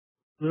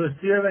 Lewis,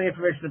 do you have any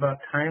information about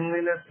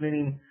timeliness?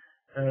 Meaning,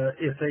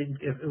 if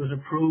it was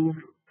approved,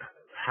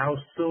 how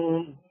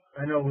soon?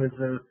 I know with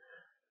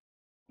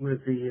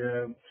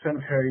the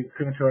cemetery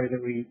crematory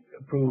that we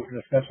approved in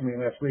a special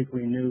meeting last week,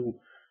 we knew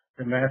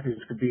the Matthews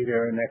could be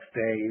there in next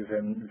days,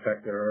 and in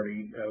fact, they're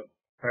already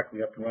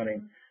practically up and running.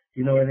 Do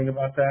you know anything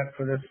about that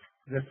for this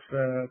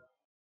group?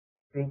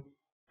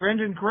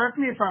 Brendan, correct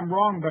me if I'm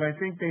wrong, but I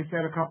think they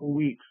said a couple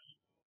weeks.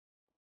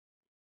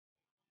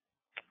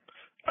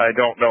 I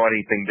don't know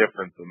anything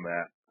different than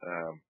that.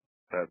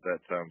 That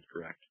sounds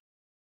correct.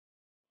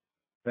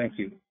 Thank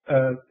you.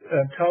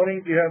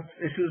 Tony, do you have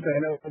issues? I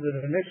know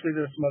that initially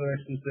there's some other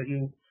issues that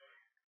you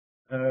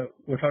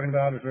were talking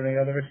about. Is there any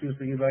other issues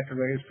that you'd like to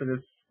raise for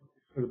the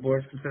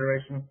board's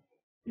consideration?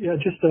 Yeah,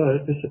 just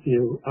a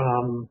few.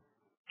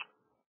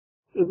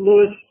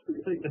 Louis,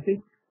 I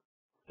think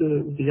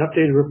the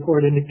updated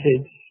report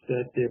indicates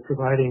that they're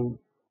providing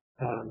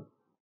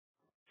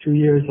 2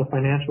 years of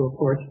financial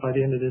reports by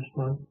the end of this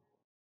month.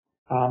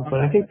 But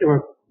I think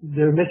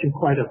they're missing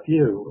quite a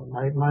few.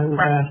 My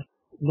last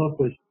look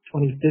was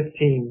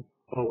 2015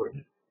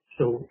 forward.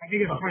 So I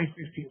think it's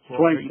 2016.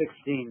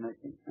 2016, I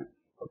think.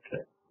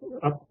 Okay.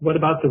 What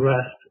about the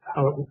rest?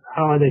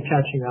 How are they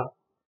catching up?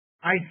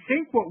 I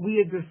think what we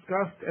had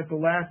discussed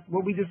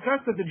what we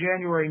discussed at the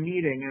January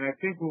meeting, and I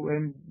think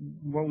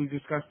what we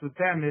discussed with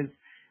them is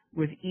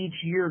with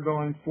each year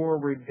going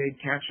forward, they'd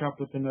catch up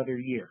with another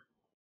year.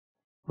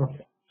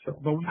 Okay. So,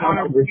 but we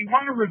want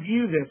to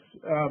review this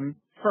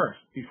first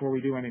before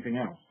we do anything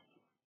else.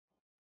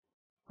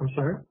 I'm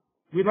sorry?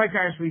 We'd like to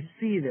actually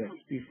see this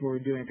before we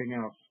do anything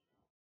else.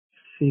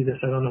 See this?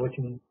 I don't know what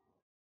you mean.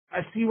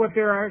 I see what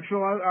their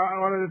actual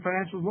audited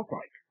financials look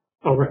like.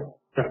 Oh, right.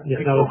 Yeah,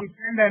 before we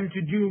send them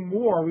to do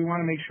more, we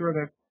want to make sure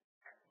that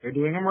they're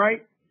doing them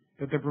right,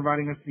 that they're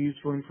providing us the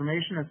useful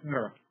information,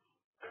 etc.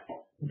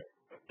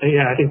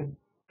 Yeah, I think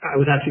I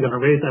was actually going to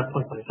raise that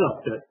point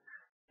myself, that,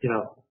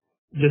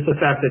 just the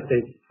fact that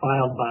they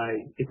filed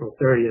by April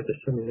 30th,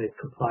 assuming they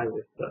comply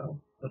with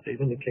what they've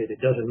indicated,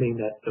 doesn't mean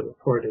that the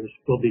report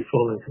will be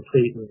full and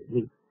complete and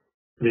meet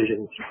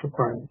visions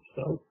requirements.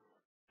 So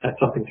that's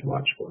something to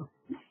watch for.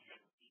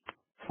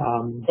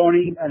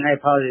 Tony, and I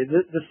apologize,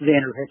 this is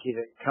Andrew Hickey,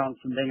 the accountant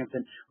from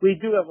Binghamton. We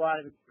do have a lot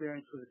of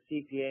experience with a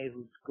CPA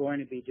who's going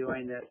to be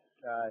doing this.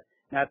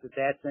 Not that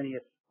that's any,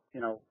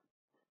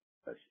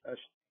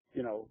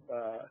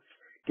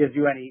 gives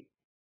you any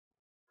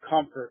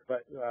comfort,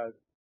 but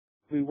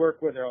we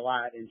work with her a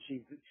lot, and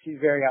she's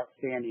very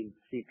outstanding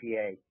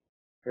CPA,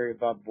 very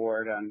above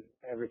board on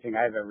everything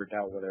I've ever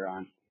dealt with her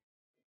on.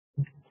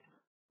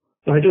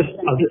 So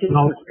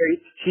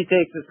she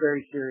takes this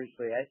very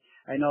seriously.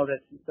 I know that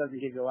doesn't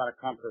give you a lot of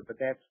comfort, but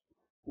that's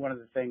one of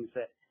the things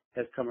that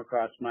has come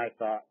across my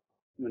thought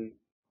when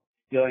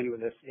dealing with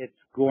this. It's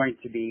going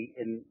to be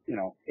in,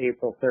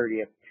 April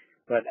 30th,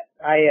 but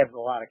I have a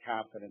lot of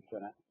confidence in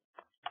it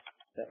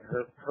that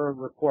her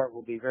report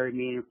will be very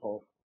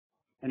meaningful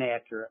and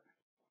accurate.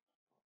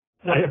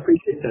 I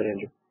appreciate that,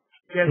 Andrew.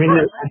 Yeah,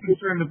 I'm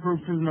concerned the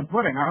proof is in the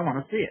pudding. I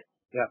want to see it.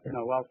 Yeah,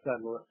 well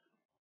said, Louis.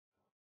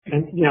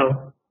 And,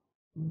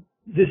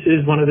 this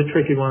is one of the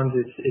tricky ones.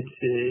 It's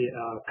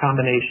a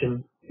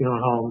combination,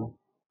 funeral home,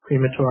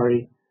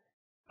 crematory.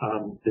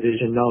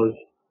 Division knows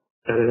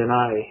better than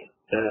I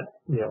that,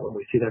 when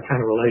we see that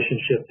kind of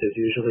relationship, there's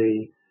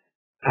usually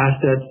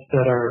assets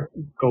that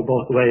go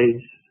both ways,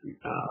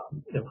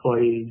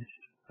 employees,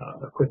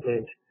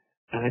 equipment.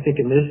 And I think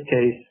in this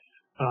case,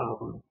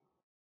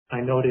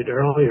 I noted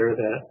earlier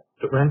that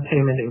the rent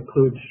payment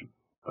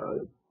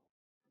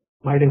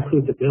might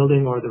include the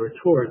building or the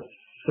retorts.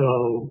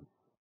 So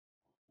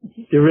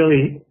it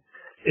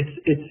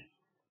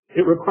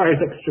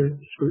requires extra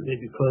scrutiny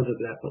because of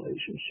that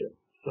relationship.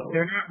 So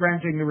they're not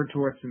renting the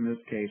retorts in this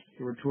case.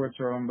 The retorts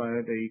are owned by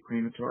the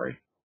crematory.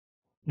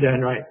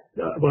 Then right.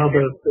 Well,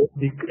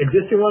 the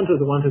existing ones are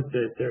the ones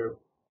that they're.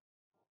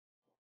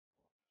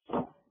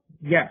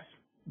 Yes,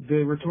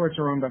 the retorts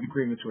are owned by the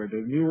crematory.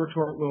 The new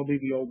retort will be.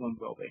 The old one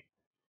will be.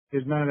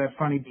 There's none of that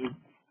funny.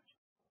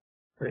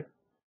 Great.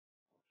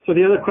 So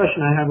the other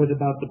question I have was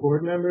about the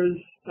board members.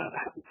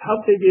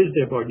 How big is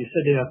their board? You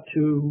said they have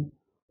 2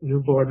 new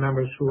board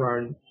members who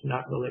are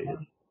not related.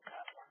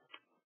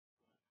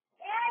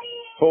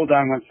 Hold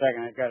on one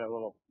second. I've got a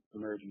little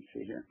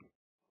emergency here.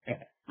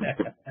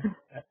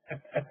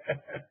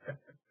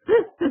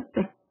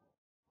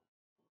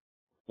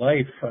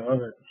 Life, I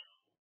love it.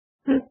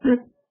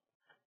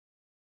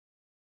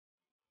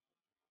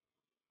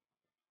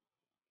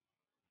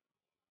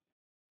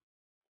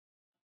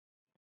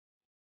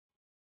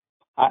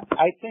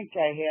 I think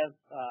I have,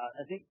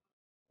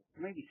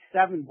 maybe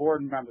 7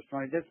 board members,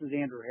 Tony. This is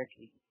Andrew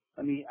Hickey.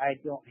 I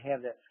don't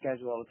have that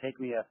schedule. It'll take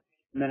me a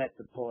minute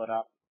to pull it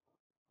up.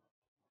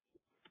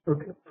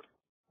 Okay.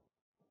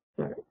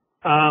 All right.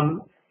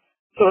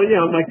 So,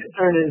 my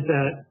concern is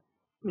that,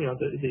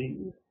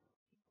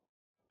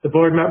 the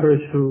board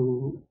members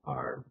who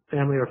are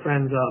family or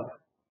friends of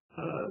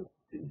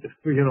the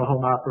funeral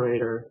home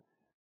operator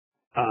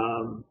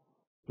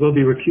will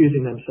be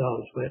recusing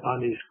themselves on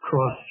these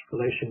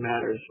cross-relation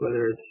matters,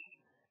 whether it's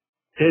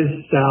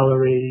his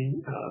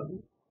salary,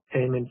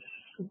 payments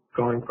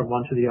going from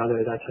one to the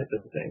other, that type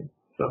of thing.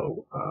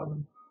 So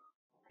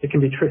it can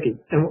be tricky.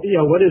 And,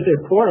 what is their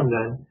quorum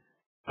then?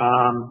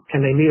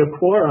 Can they meet a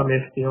quorum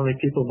if the only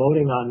people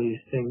voting on these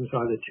things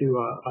are the two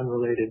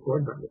unrelated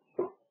board members?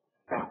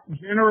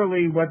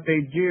 Generally, what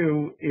they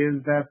do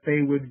is that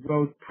they would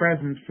vote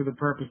present for the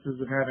purposes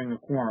of having a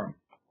quorum.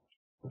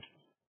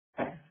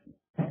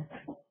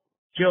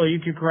 Jill, you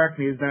could correct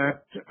me. Is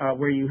that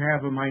where you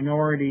have a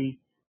minority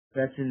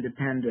that's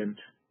independent?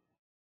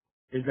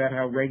 Is that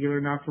how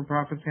regular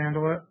not-for-profits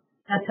handle it?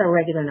 That's how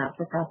regular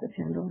not-for-profits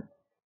handle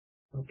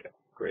it. Okay,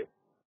 great.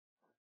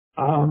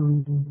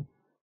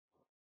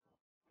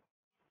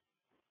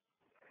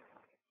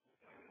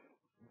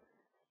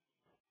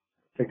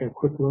 Take a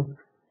quick look.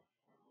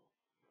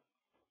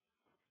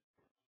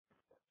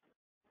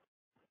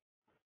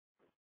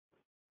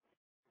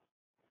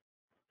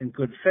 In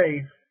good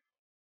faith,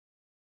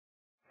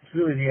 it's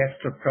really the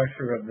extra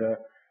pressure of the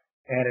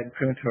added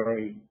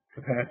crematory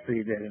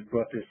capacity that has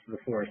brought this to the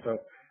fore. So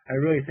I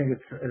really think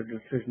it's a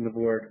decision the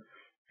board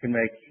can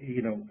make,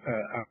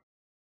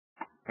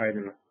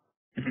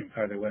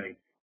 either way.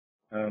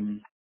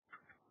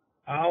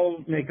 I'll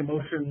make a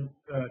motion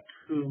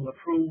to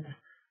approve,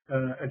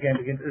 again,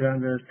 to get it on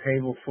the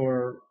table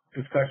for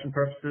discussion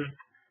purposes.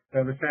 Do I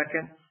have a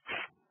second?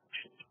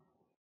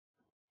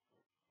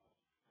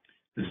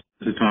 This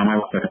is Tom. I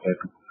will second that.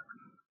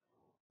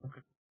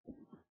 Okay.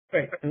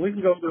 Great. And we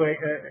can go to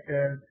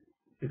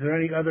is there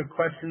any other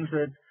questions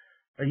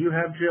that you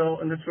have, Jill,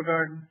 in this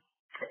regard?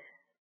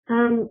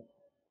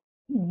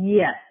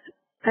 Yes.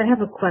 I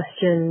have a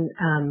question,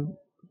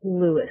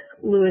 Louis.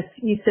 Louis,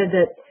 you said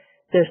that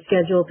they're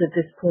scheduled at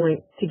this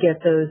point to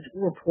get those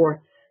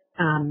reports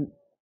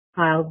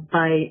filed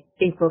by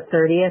April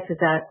 30th. Is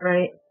that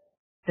right?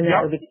 And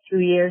that would be 2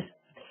 years.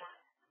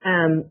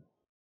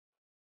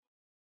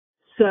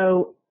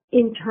 So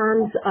in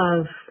terms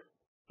of,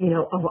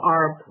 of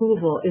our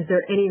approval, is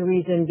there any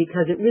reason,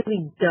 because it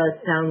really does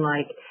sound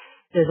like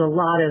there's a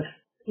lot of,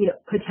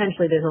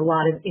 potentially there's a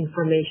lot of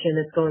information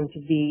that's going to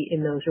be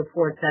in those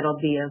reports that'll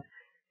be of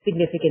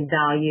significant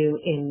value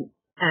in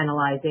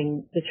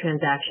analyzing the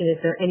transaction.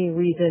 Is there any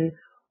reason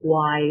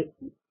why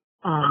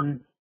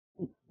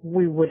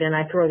we would, and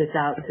I throw this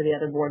out to the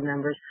other board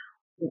members,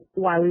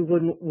 why we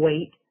wouldn't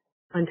wait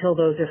until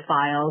those are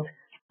filed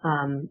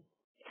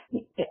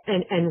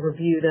and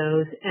review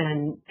those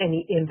and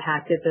any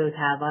impact that those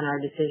have on our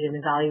decision,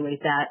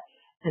 evaluate that,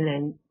 and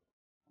then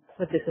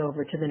put this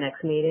over to the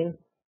next meeting?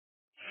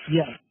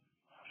 Yes.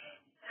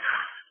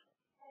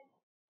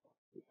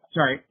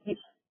 Sorry.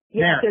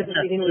 Yes, there's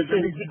a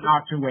reason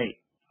not to wait.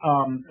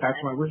 That's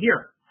why we're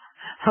here.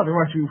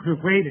 Otherwise, we would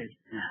have waited.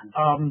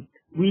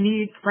 We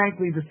need,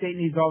 frankly, the state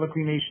needs all the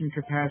cremation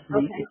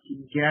capacity it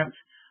can get.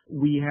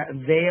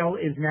 Vail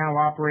is now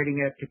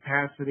operating at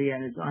capacity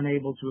and is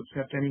unable to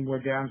accept any more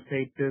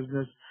downstate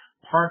business.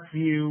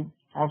 Parkview,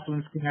 also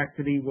in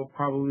Schenectady, will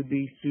probably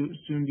be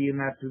soon be in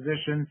that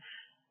position.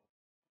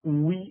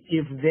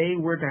 If they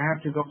were to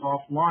have to go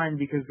offline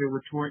because their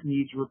retort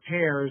needs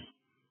repairs,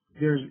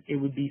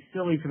 it would be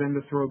silly for them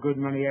to throw good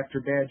money after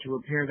bad to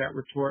repair that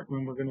retort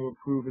when we're going to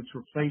approve its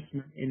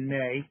replacement in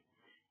May.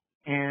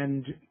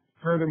 And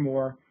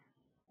furthermore,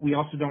 we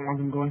also don't want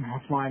them going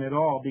offline at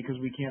all because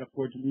we can't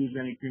afford to lose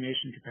any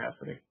cremation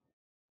capacity.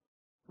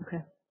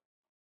 Okay.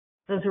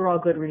 Those are all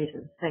good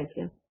reasons. Thank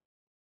you.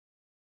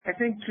 I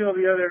think, Jill,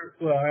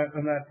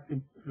 I'm not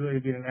really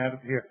being an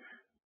advocate here.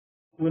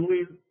 When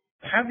we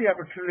have the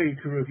opportunity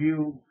to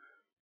review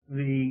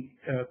the,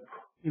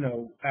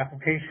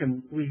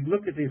 application, we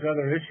look at these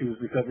other issues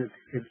because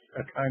it's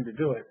a time to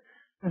do it.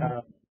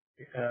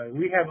 Mm-hmm.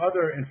 We have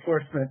other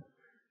enforcement,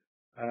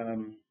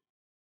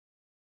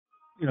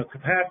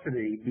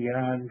 capacity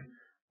beyond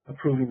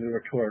approving the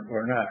retort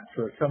or not.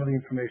 So if some of the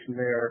information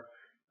there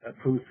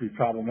proves to be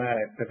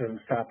problematic, that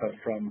doesn't stop us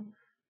from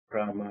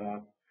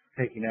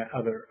taking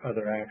other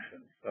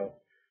actions. So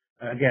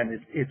again,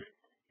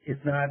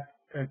 it's not.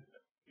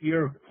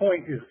 Your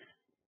point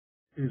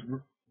is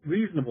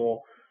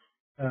reasonable,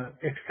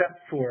 except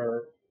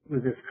for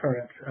with this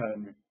current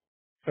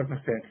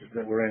circumstances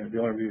that we're in. The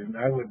only reason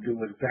I would do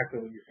was exactly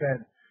what you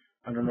said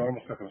under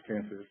normal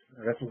circumstances.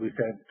 That's what we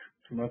said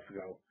 2 months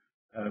ago.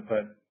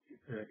 But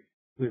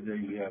with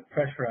the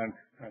pressure on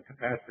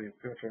capacity of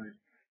crematories,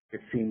 it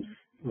seems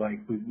like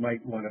we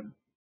might want to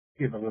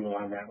give a little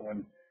on that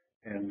one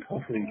and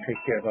hopefully take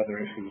care of other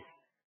issues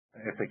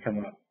if they come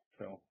up.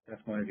 So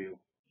that's my view.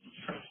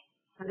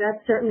 That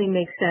certainly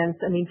makes sense.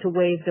 I mean, to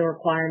waive the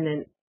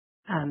requirement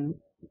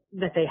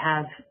that they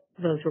have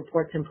those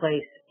reports in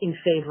place in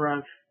favor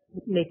of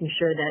making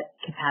sure that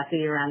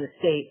capacity around the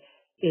state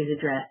is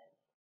addressed.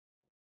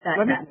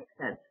 That makes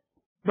sense.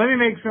 Let me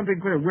make something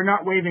clear. We're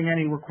not waiving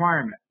any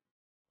requirement.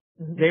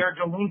 Mm-hmm. They are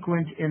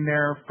delinquent in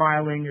their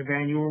filing of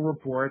annual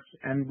reports,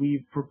 and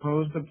we've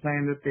proposed a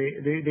plan that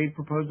they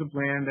proposed a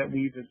plan that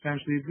we've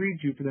essentially agreed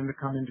to for them to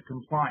come into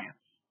compliance.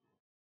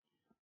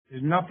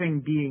 There's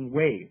nothing being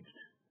waived.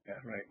 Yeah,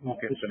 right.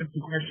 Okay.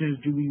 The question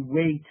is, do we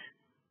wait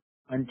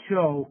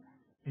until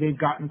they've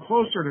gotten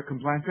closer to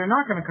compliance? They're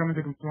not going to come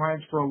into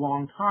compliance for a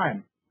long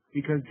time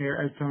because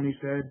they're, as Tony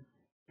said,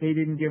 they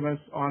didn't give us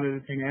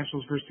audited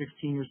financials for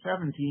 16 or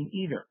 17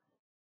 either.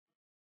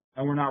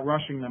 and we're not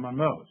rushing them on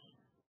those.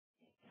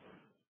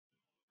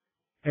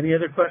 Any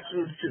other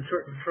questions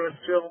for us,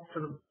 Jill, for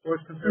the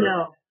board's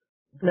consideration?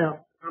 No.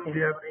 Tom, do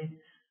you have any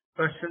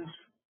questions?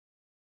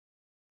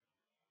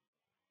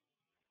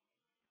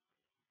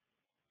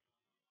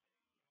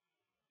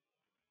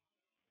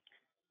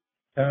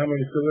 Tom, are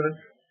you still with us?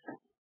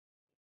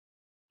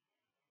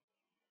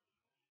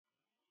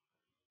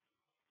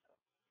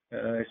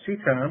 I see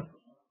Tom.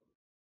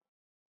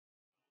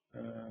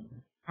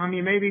 Tom,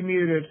 you may be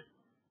muted.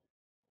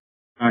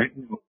 Hi.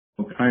 Can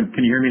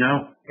you hear me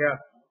now? Yeah.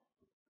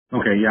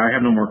 Okay. Yeah, I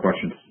have no more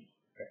questions.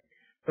 Okay.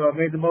 So I've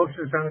made the motion.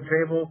 It's on the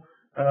table.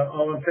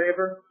 All in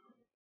favor?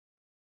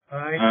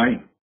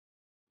 Aye.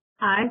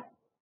 Aye.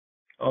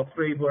 All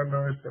three board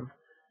members have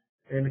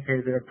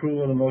indicated their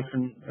approval. The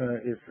motion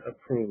is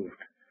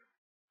approved.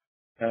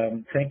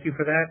 Thank you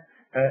for that.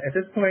 At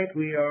this point,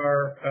 we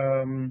are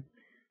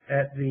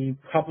at the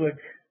public.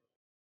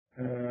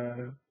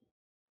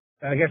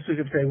 I guess we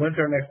could say, when's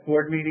our next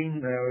board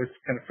meeting? I always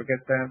kind of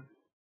forget that.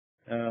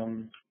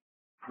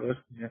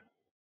 Yeah.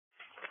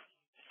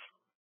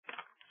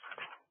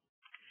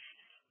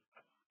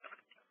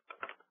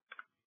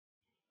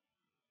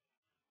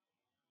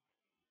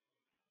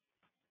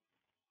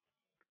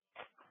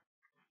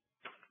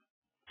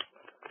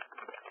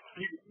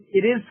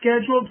 It is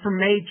scheduled for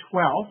May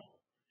 12th.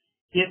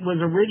 It was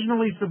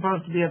originally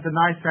supposed to be at the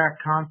NISAC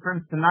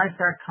conference. The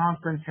NISAC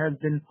conference has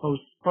been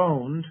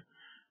postponed.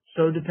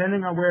 So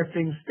depending on where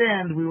things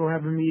stand, we will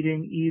have a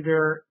meeting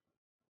either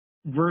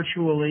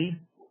virtually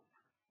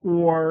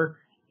or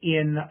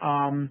in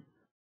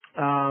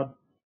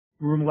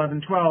room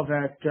 1112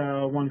 at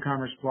One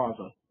Commerce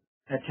Plaza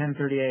at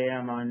 10:30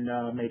 a.m. on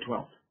May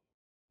 12th.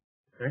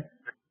 Okay.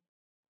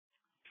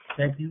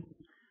 Thank you.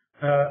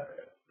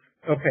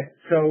 Okay,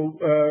 so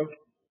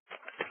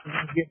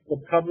give the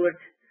public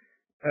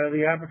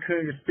the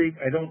opportunity to speak.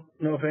 I don't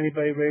know if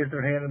anybody raised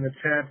their hand in the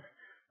chat.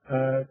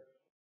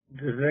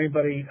 Does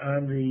anybody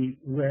on the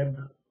web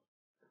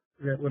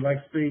that would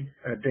like to speak?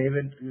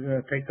 David, you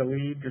going to take the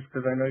lead just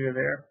because I know you're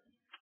there?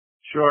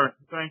 Sure.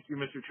 Thank you,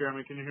 Mr.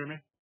 Chairman. Can you hear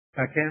me?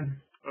 I can.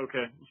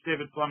 Okay. It's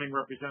David Fleming,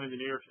 representing the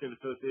New York State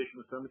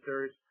Association of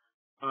Cemeteries.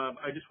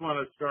 I just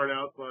want to start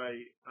out by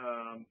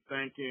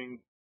thanking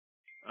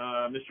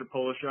Mr.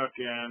 Polishuk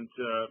and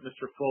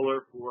Mr.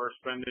 Fuller for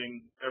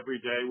spending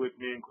every day with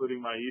me, including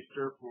my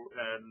Easter,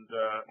 and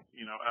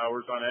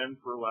hours on end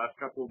for the last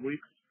couple of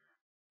weeks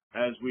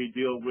as we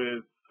deal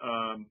with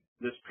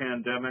this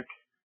pandemic,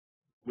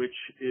 which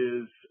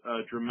is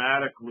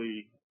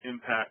dramatically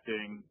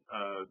impacting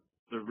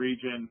the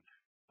region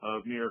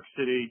of New York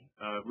City,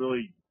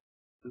 really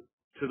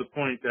to the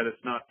point that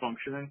it's not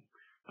functioning.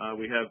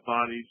 We have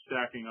bodies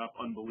stacking up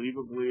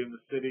unbelievably in the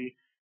city.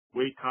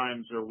 Wait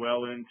times are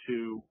well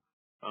into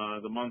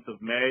the month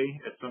of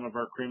May at some of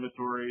our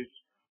crematories,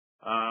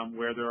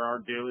 where there are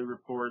daily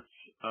reports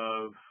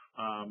of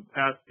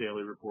past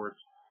daily reports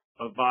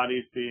of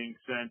bodies being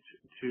sent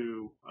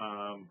to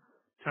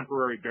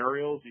temporary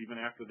burials even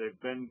after they've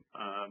been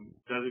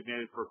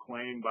designated for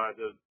claim by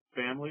the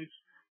families,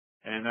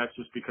 and that's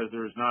just because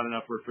there is not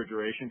enough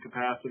refrigeration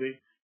capacity.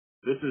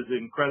 This is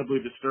incredibly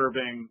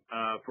disturbing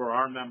for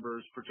our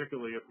members,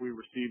 particularly if we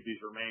receive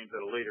these remains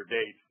at a later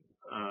date.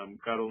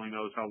 God only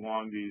knows how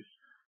long these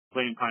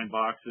plain pine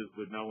boxes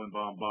with no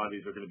embalmed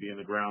bodies are going to be in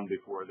the ground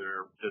before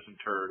they're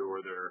disinterred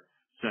or they're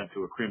sent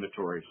to a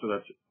crematory. So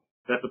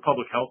that's a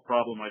public health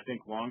problem, I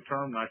think, long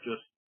term, not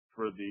just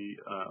for the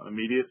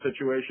immediate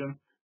situation.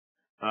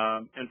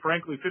 And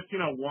frankly,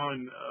 1501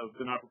 of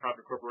the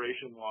Not-for-Profit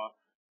Corporation Law,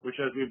 which,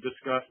 as we've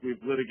discussed,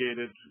 we've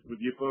litigated with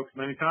you folks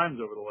many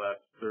times over the last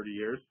 30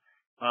 years,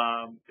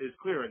 is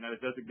clear in that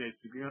it designates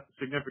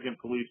significant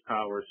police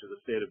powers to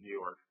the state of New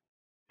York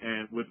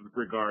and with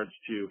regards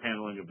to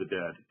handling of the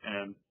dead.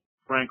 And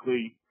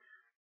frankly,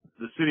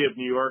 the city of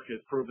New York has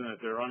proven that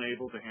they're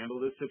unable to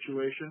handle this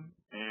situation,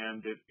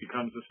 and it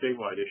becomes a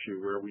statewide issue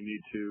where we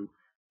need to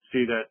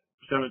see that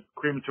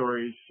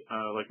crematories,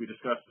 like we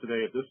discussed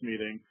today at this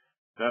meeting,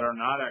 that are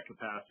not at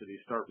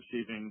capacity start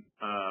receiving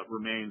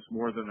remains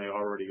more than they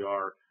already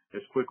are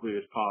as quickly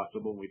as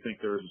possible. We think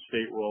there is a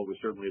state role.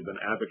 We certainly have been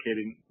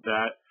advocating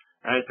that,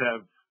 as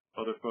have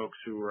other folks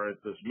who were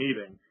at this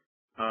meeting.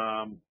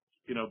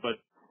 But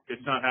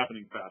it's not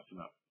happening fast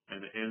enough,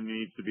 and it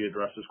needs to be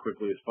addressed as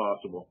quickly as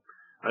possible.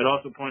 I'd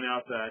also point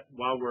out that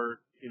while we're,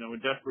 in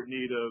desperate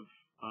need of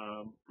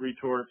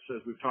retorts,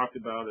 as we've talked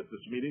about at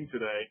this meeting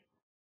today,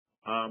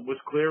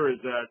 what's clear is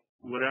that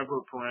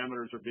whatever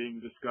parameters are being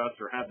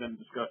discussed or have been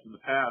discussed in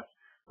the past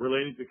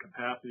relating to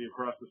capacity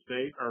across the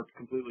state are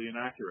completely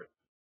inaccurate.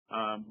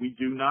 We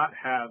do not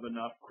have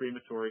enough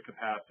crematory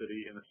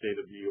capacity in the state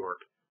of New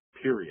York,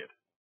 period.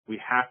 We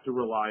have to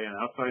rely on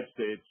outside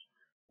states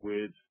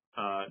with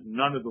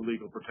none of the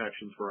legal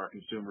protections for our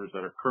consumers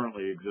that are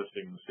currently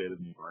existing in the state of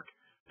New York.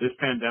 This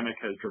pandemic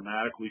has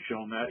dramatically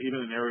shown that,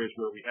 even in areas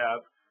where we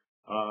have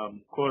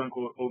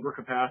quote-unquote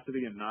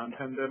overcapacity in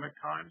non-pandemic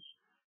times,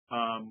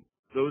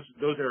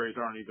 those areas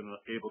aren't even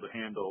able to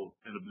handle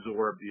and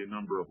absorb the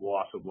number of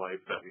loss of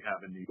life that we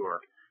have in New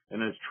York.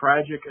 And as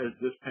tragic as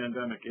this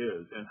pandemic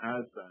is and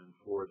has been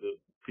for the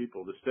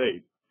people, the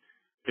state,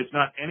 it's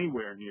not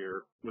anywhere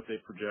near what they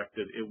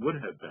projected it would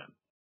have been.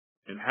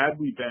 And had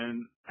we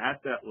been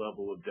at that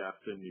level of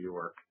deaths in New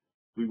York,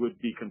 we would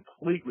be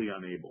completely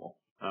unable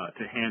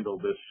to handle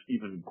this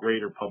even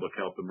greater public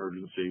health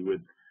emergency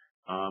with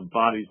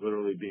bodies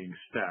literally being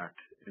stacked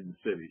in the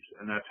cities.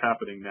 And that's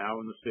happening now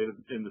in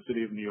the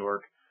city of New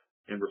York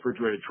in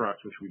refrigerated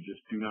trucks, which we just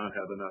do not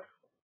have enough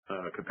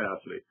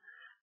capacity.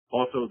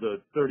 Also, the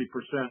 30%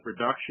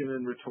 reduction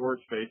in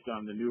retorts based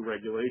on the new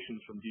regulations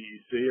from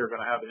DEC are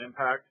going to have an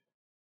impact.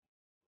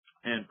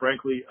 And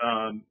frankly,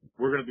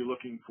 we're going to be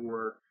looking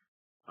for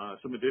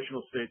some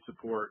additional state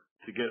support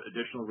to get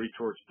additional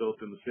retorts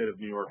built in the state of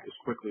New York as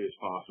quickly as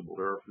possible.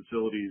 There are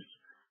facilities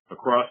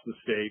across the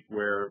state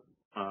where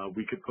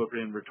we could put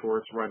in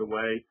retorts right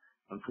away.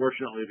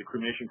 Unfortunately, the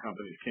cremation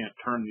companies can't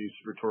turn these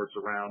retorts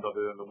around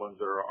other than the ones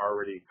that are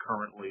already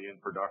currently in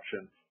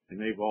production,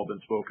 and they've all been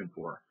spoken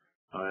for.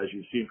 As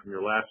you've seen from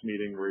your last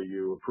meeting where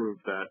you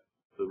approved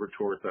the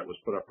retort that was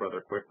put up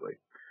rather quickly.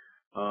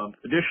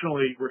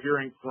 Additionally, we're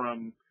hearing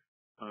from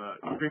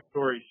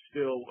crematories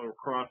still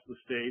across the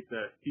state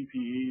that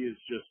PPE is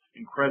just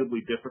incredibly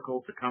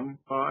difficult to come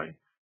by.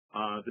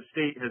 The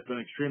state has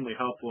been extremely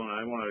helpful, and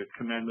I want to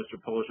commend Mr.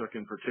 Polishuk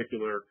in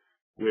particular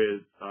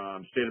with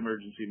state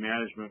emergency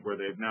management, where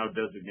they've now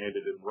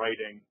designated in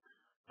writing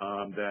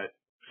that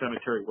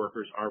cemetery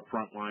workers are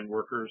frontline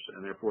workers,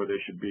 and therefore they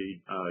should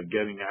be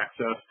getting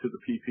access to the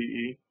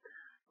PPE.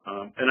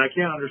 And I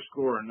can't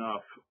underscore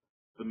enough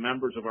the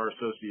members of our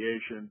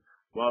association,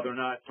 while they're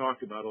not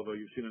talked about, although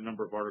you've seen a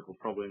number of articles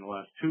probably in the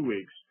last 2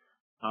 weeks,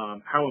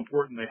 how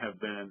important they have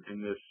been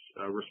in this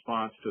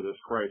response to this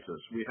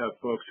crisis. We have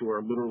folks who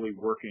are literally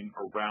working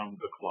around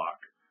the clock,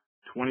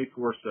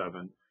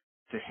 24/7,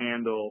 to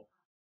handle.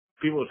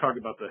 People are talking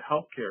about the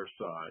healthcare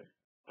side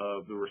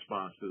of the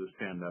response to this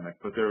pandemic,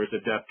 but there is a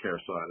death care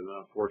side, and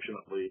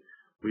unfortunately,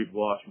 we've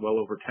lost well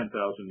over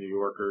 10,000 New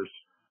Yorkers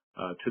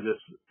to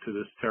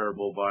this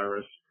terrible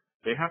virus.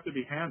 They have to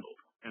be handled,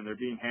 and they're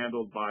being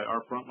handled by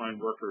our frontline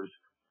workers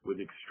with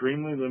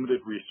extremely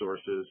limited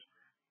resources,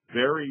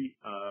 very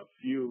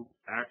few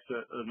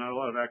access, not a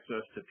lot of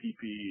access to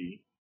PPE,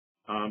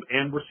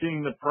 and we're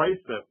seeing the price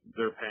that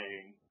they're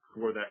paying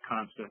for that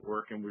constant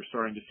work, and we're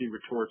starting to see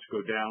retorts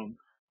go down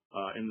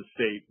in the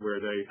state where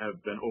they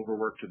have been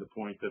overworked to the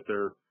point that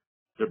they're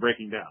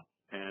breaking down.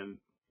 And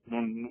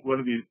when one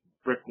of these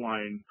brick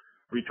line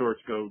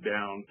retorts go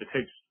down, it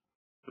takes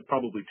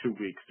probably 2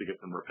 weeks to get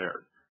them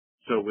repaired.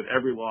 So with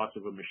every loss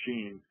of a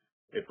machine,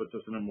 it puts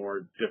us in a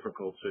more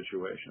difficult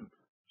situation.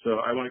 So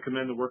I want to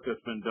commend the work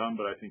that's been done,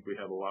 but I think we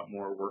have a lot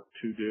more work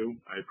to do.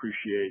 I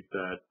appreciate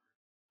that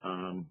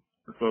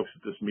the folks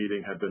at this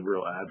meeting have been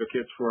real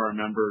advocates for our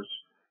members.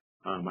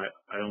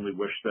 I only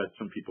wish that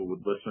some people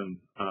would listen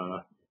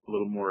a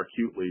little more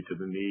acutely to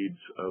the needs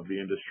of the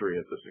industry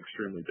at this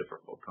extremely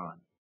difficult time.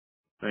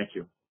 Thank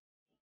you.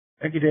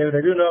 Thank you, David.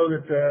 I do know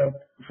that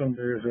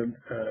there's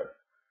a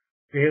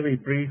daily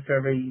brief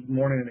every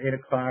morning at 8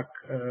 o'clock,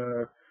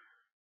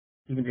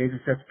 even the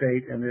agency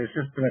update, and there's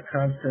just been a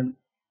constant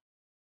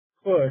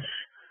push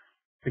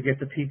to get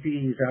the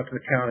PPEs out to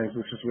the counties,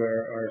 which is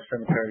where our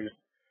cemeteries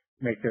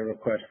make their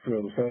requests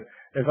through. So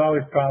there's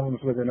always problems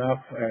with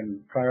enough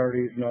and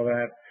priorities and all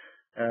that.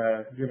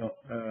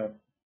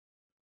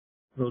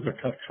 Those are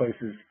tough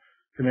choices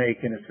to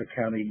make, and it's the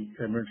county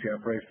emergency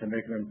operation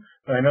making them.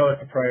 But I know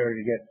it's a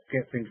priority to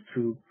get things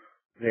through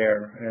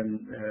there,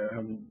 and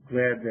I'm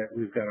glad that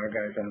we've got our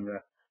guys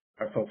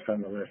our folks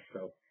on the list.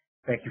 So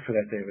thank you for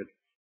that, David.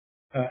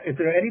 Is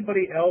there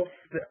anybody else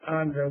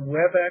on the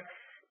WebEx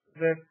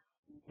that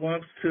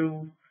wants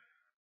to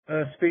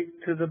speak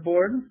to the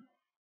board?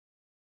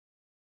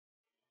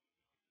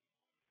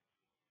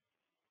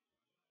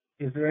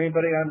 Is there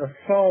anybody on the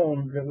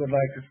phone that would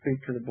like to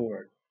speak to the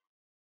board?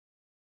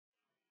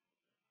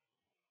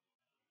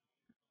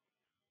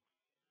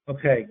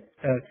 Okay,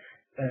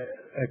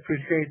 I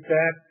appreciate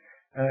that.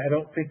 I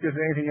don't think there's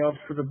anything else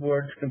for the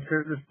board to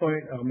consider at this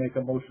point. I'll make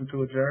a motion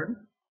to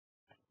adjourn.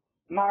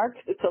 Mark,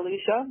 it's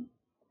Alicia.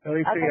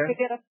 Alicia, I'd like to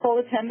get a full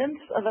attendance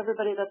of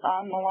everybody that's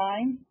on the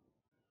line.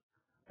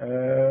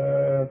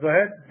 Go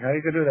ahead. How are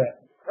you gonna do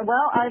that?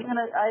 Well,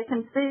 I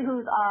can see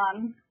who's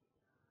on.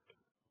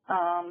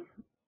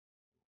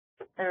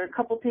 There are a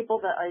couple people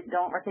that I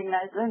don't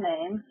recognize their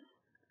names.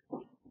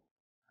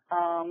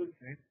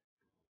 Okay.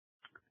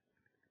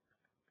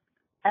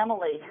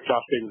 Emily.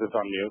 Josh Davis is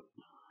on mute.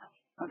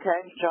 Okay,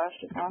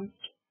 Josh is on.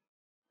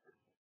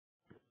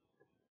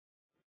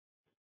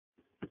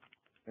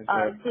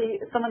 See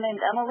someone named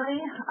Emily.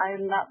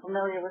 I'm not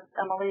familiar with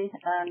Emily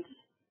and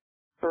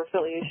her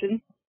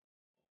affiliation.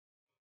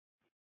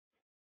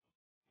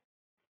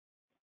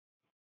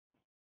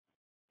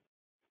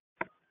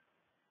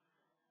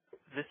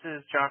 This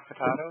is John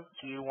Furtado.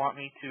 Do you want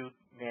me to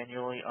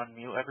manually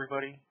unmute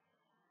everybody?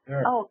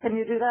 Sure. Oh, can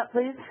you do that,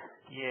 please?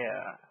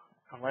 Yeah,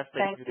 unless they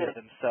Thank do you. it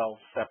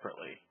themselves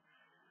separately.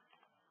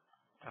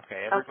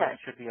 Okay, everybody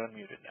should be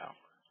unmuted now.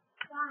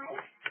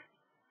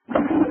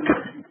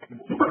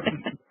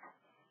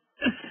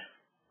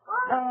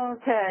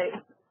 Okay.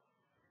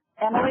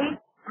 Emily?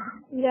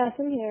 Yes,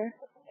 I'm here.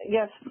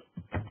 Yes.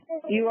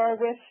 You are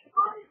with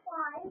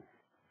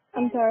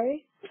I'm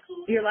sorry?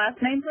 your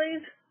last name,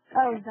 please?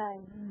 Oh,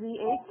 fine.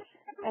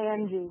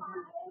 Z-H-A-N-G.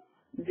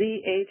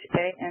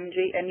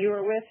 Z-H-A-N-G. And you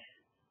are with?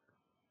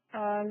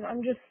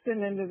 I'm just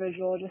an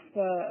individual, just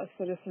a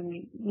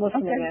citizen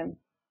listening in.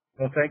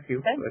 Well, thank you.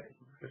 Okay.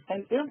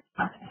 Thank you.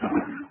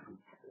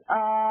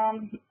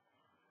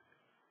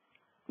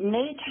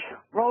 Nate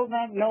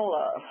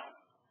Romagnola.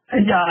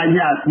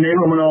 Yes, Nate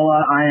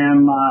Romanola.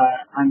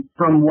 I'm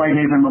from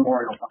Whitehaven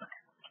Memorial Park.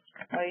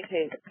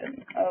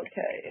 Whitehaven.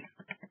 Okay.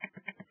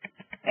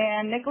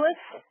 And Nicholas?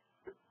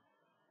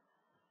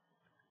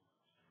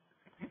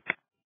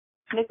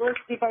 Nicholas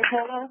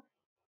DiBartolo?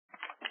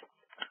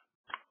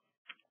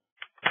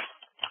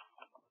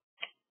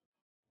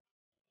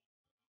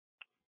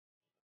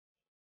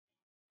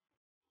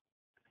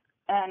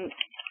 And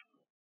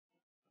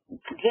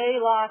Jay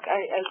Locke,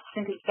 I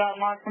think it's John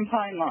Locke from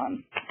Pine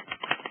Lawn.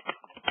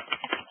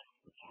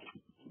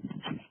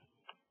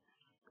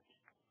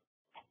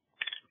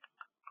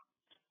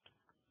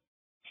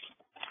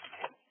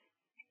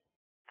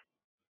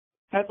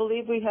 I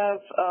believe we have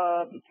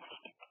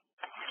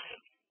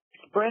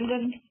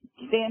Brendan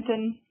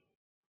Stanton,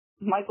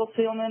 Michael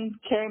Seelman,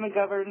 Carrie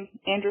McGovern,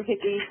 Andrew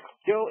Hickey,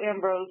 Joe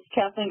Ambrose,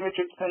 Kathleen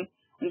Richardson,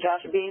 and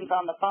Josh Beans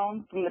on the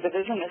phone from the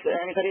division. Is there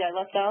anybody I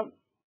left out?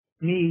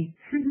 Me.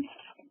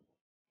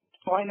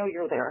 Well, I know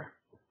you're there.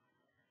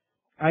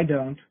 I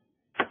don't.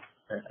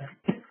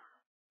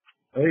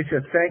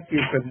 Alicia, thank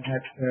you for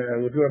that.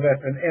 We'll do our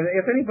best. And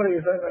if anybody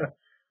is on a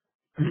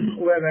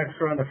WebEx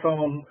or on the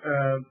phone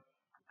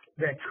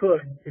that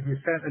could, if you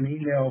sent an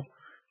email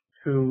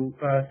to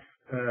us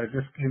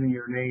just giving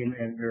your name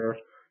and your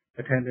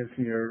attendance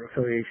and your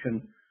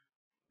affiliation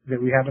that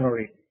we haven't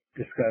already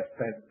discussed,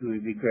 that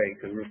would be great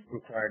because we're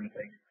required to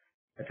take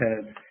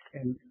attendance.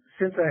 And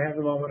since I have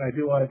the moment, I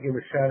do want to give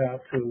a shout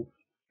out to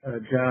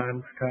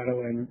John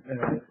Furtado and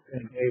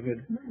David,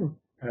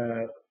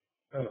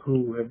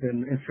 who have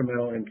been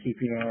instrumental in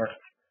keeping our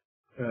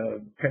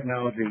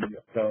technology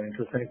going.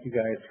 So thank you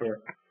guys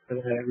for that.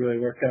 It really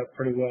worked out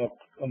pretty well,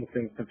 all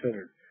things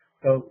considered.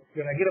 So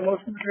did I get a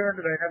motion to adjourn?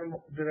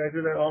 Did I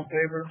do that all in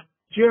favor?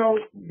 Joe,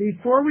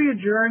 before we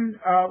adjourn,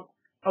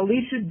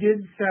 Alicia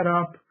did set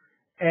up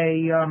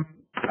a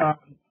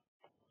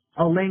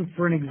link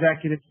for an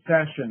executive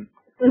session.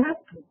 Mm-hmm.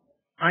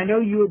 I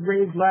know you had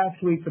raised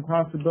last week the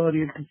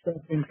possibility of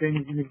discussing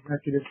things in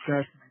executive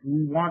session.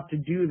 We want to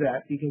do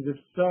that because if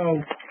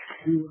so,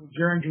 we will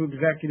adjourn to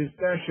executive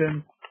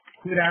session,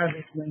 get out of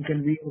this link,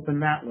 and reopen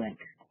that link.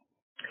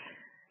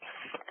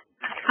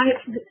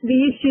 The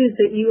issues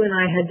that you and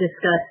I had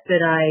discussed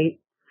that I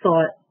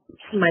thought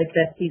might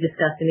best be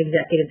discussed in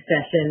executive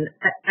session,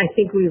 I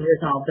think we've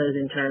resolved those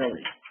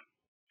internally.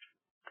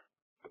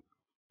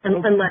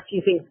 Unless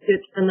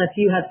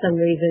you have some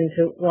reason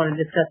to want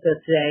to discuss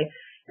those today.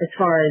 As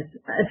far as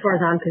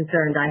I'm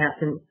concerned, I have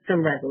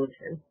some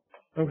resolution.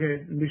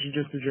 Okay, we should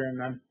just adjourn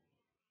then.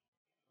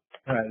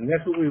 All right, and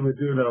that's what we would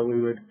do though. We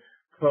would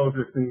close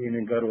this meeting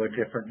and go to a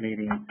different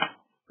meeting.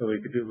 So we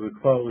would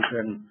close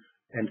and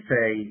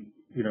say,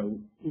 you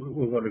know,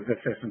 we'll go to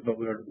executive session, but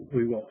we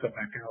won't go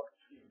back out.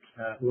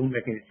 We won't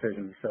make any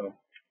decisions. So,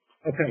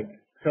 okay.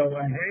 So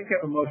Hank,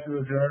 have a motion to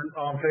adjourn.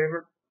 All in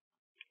favor?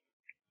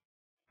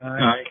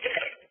 Aye.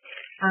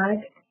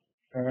 Aye.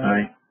 All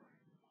right. Aye.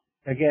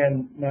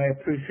 Again, my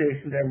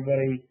appreciation to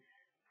everybody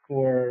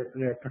for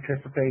their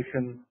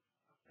participation.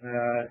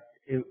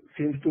 It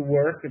seems to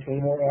work. It's a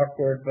little more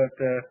awkward, but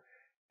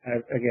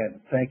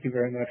again, thank you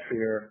very much for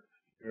your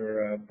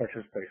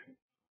participation.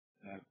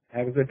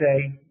 Have a good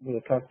day.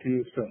 We'll talk to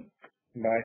you soon. Bye.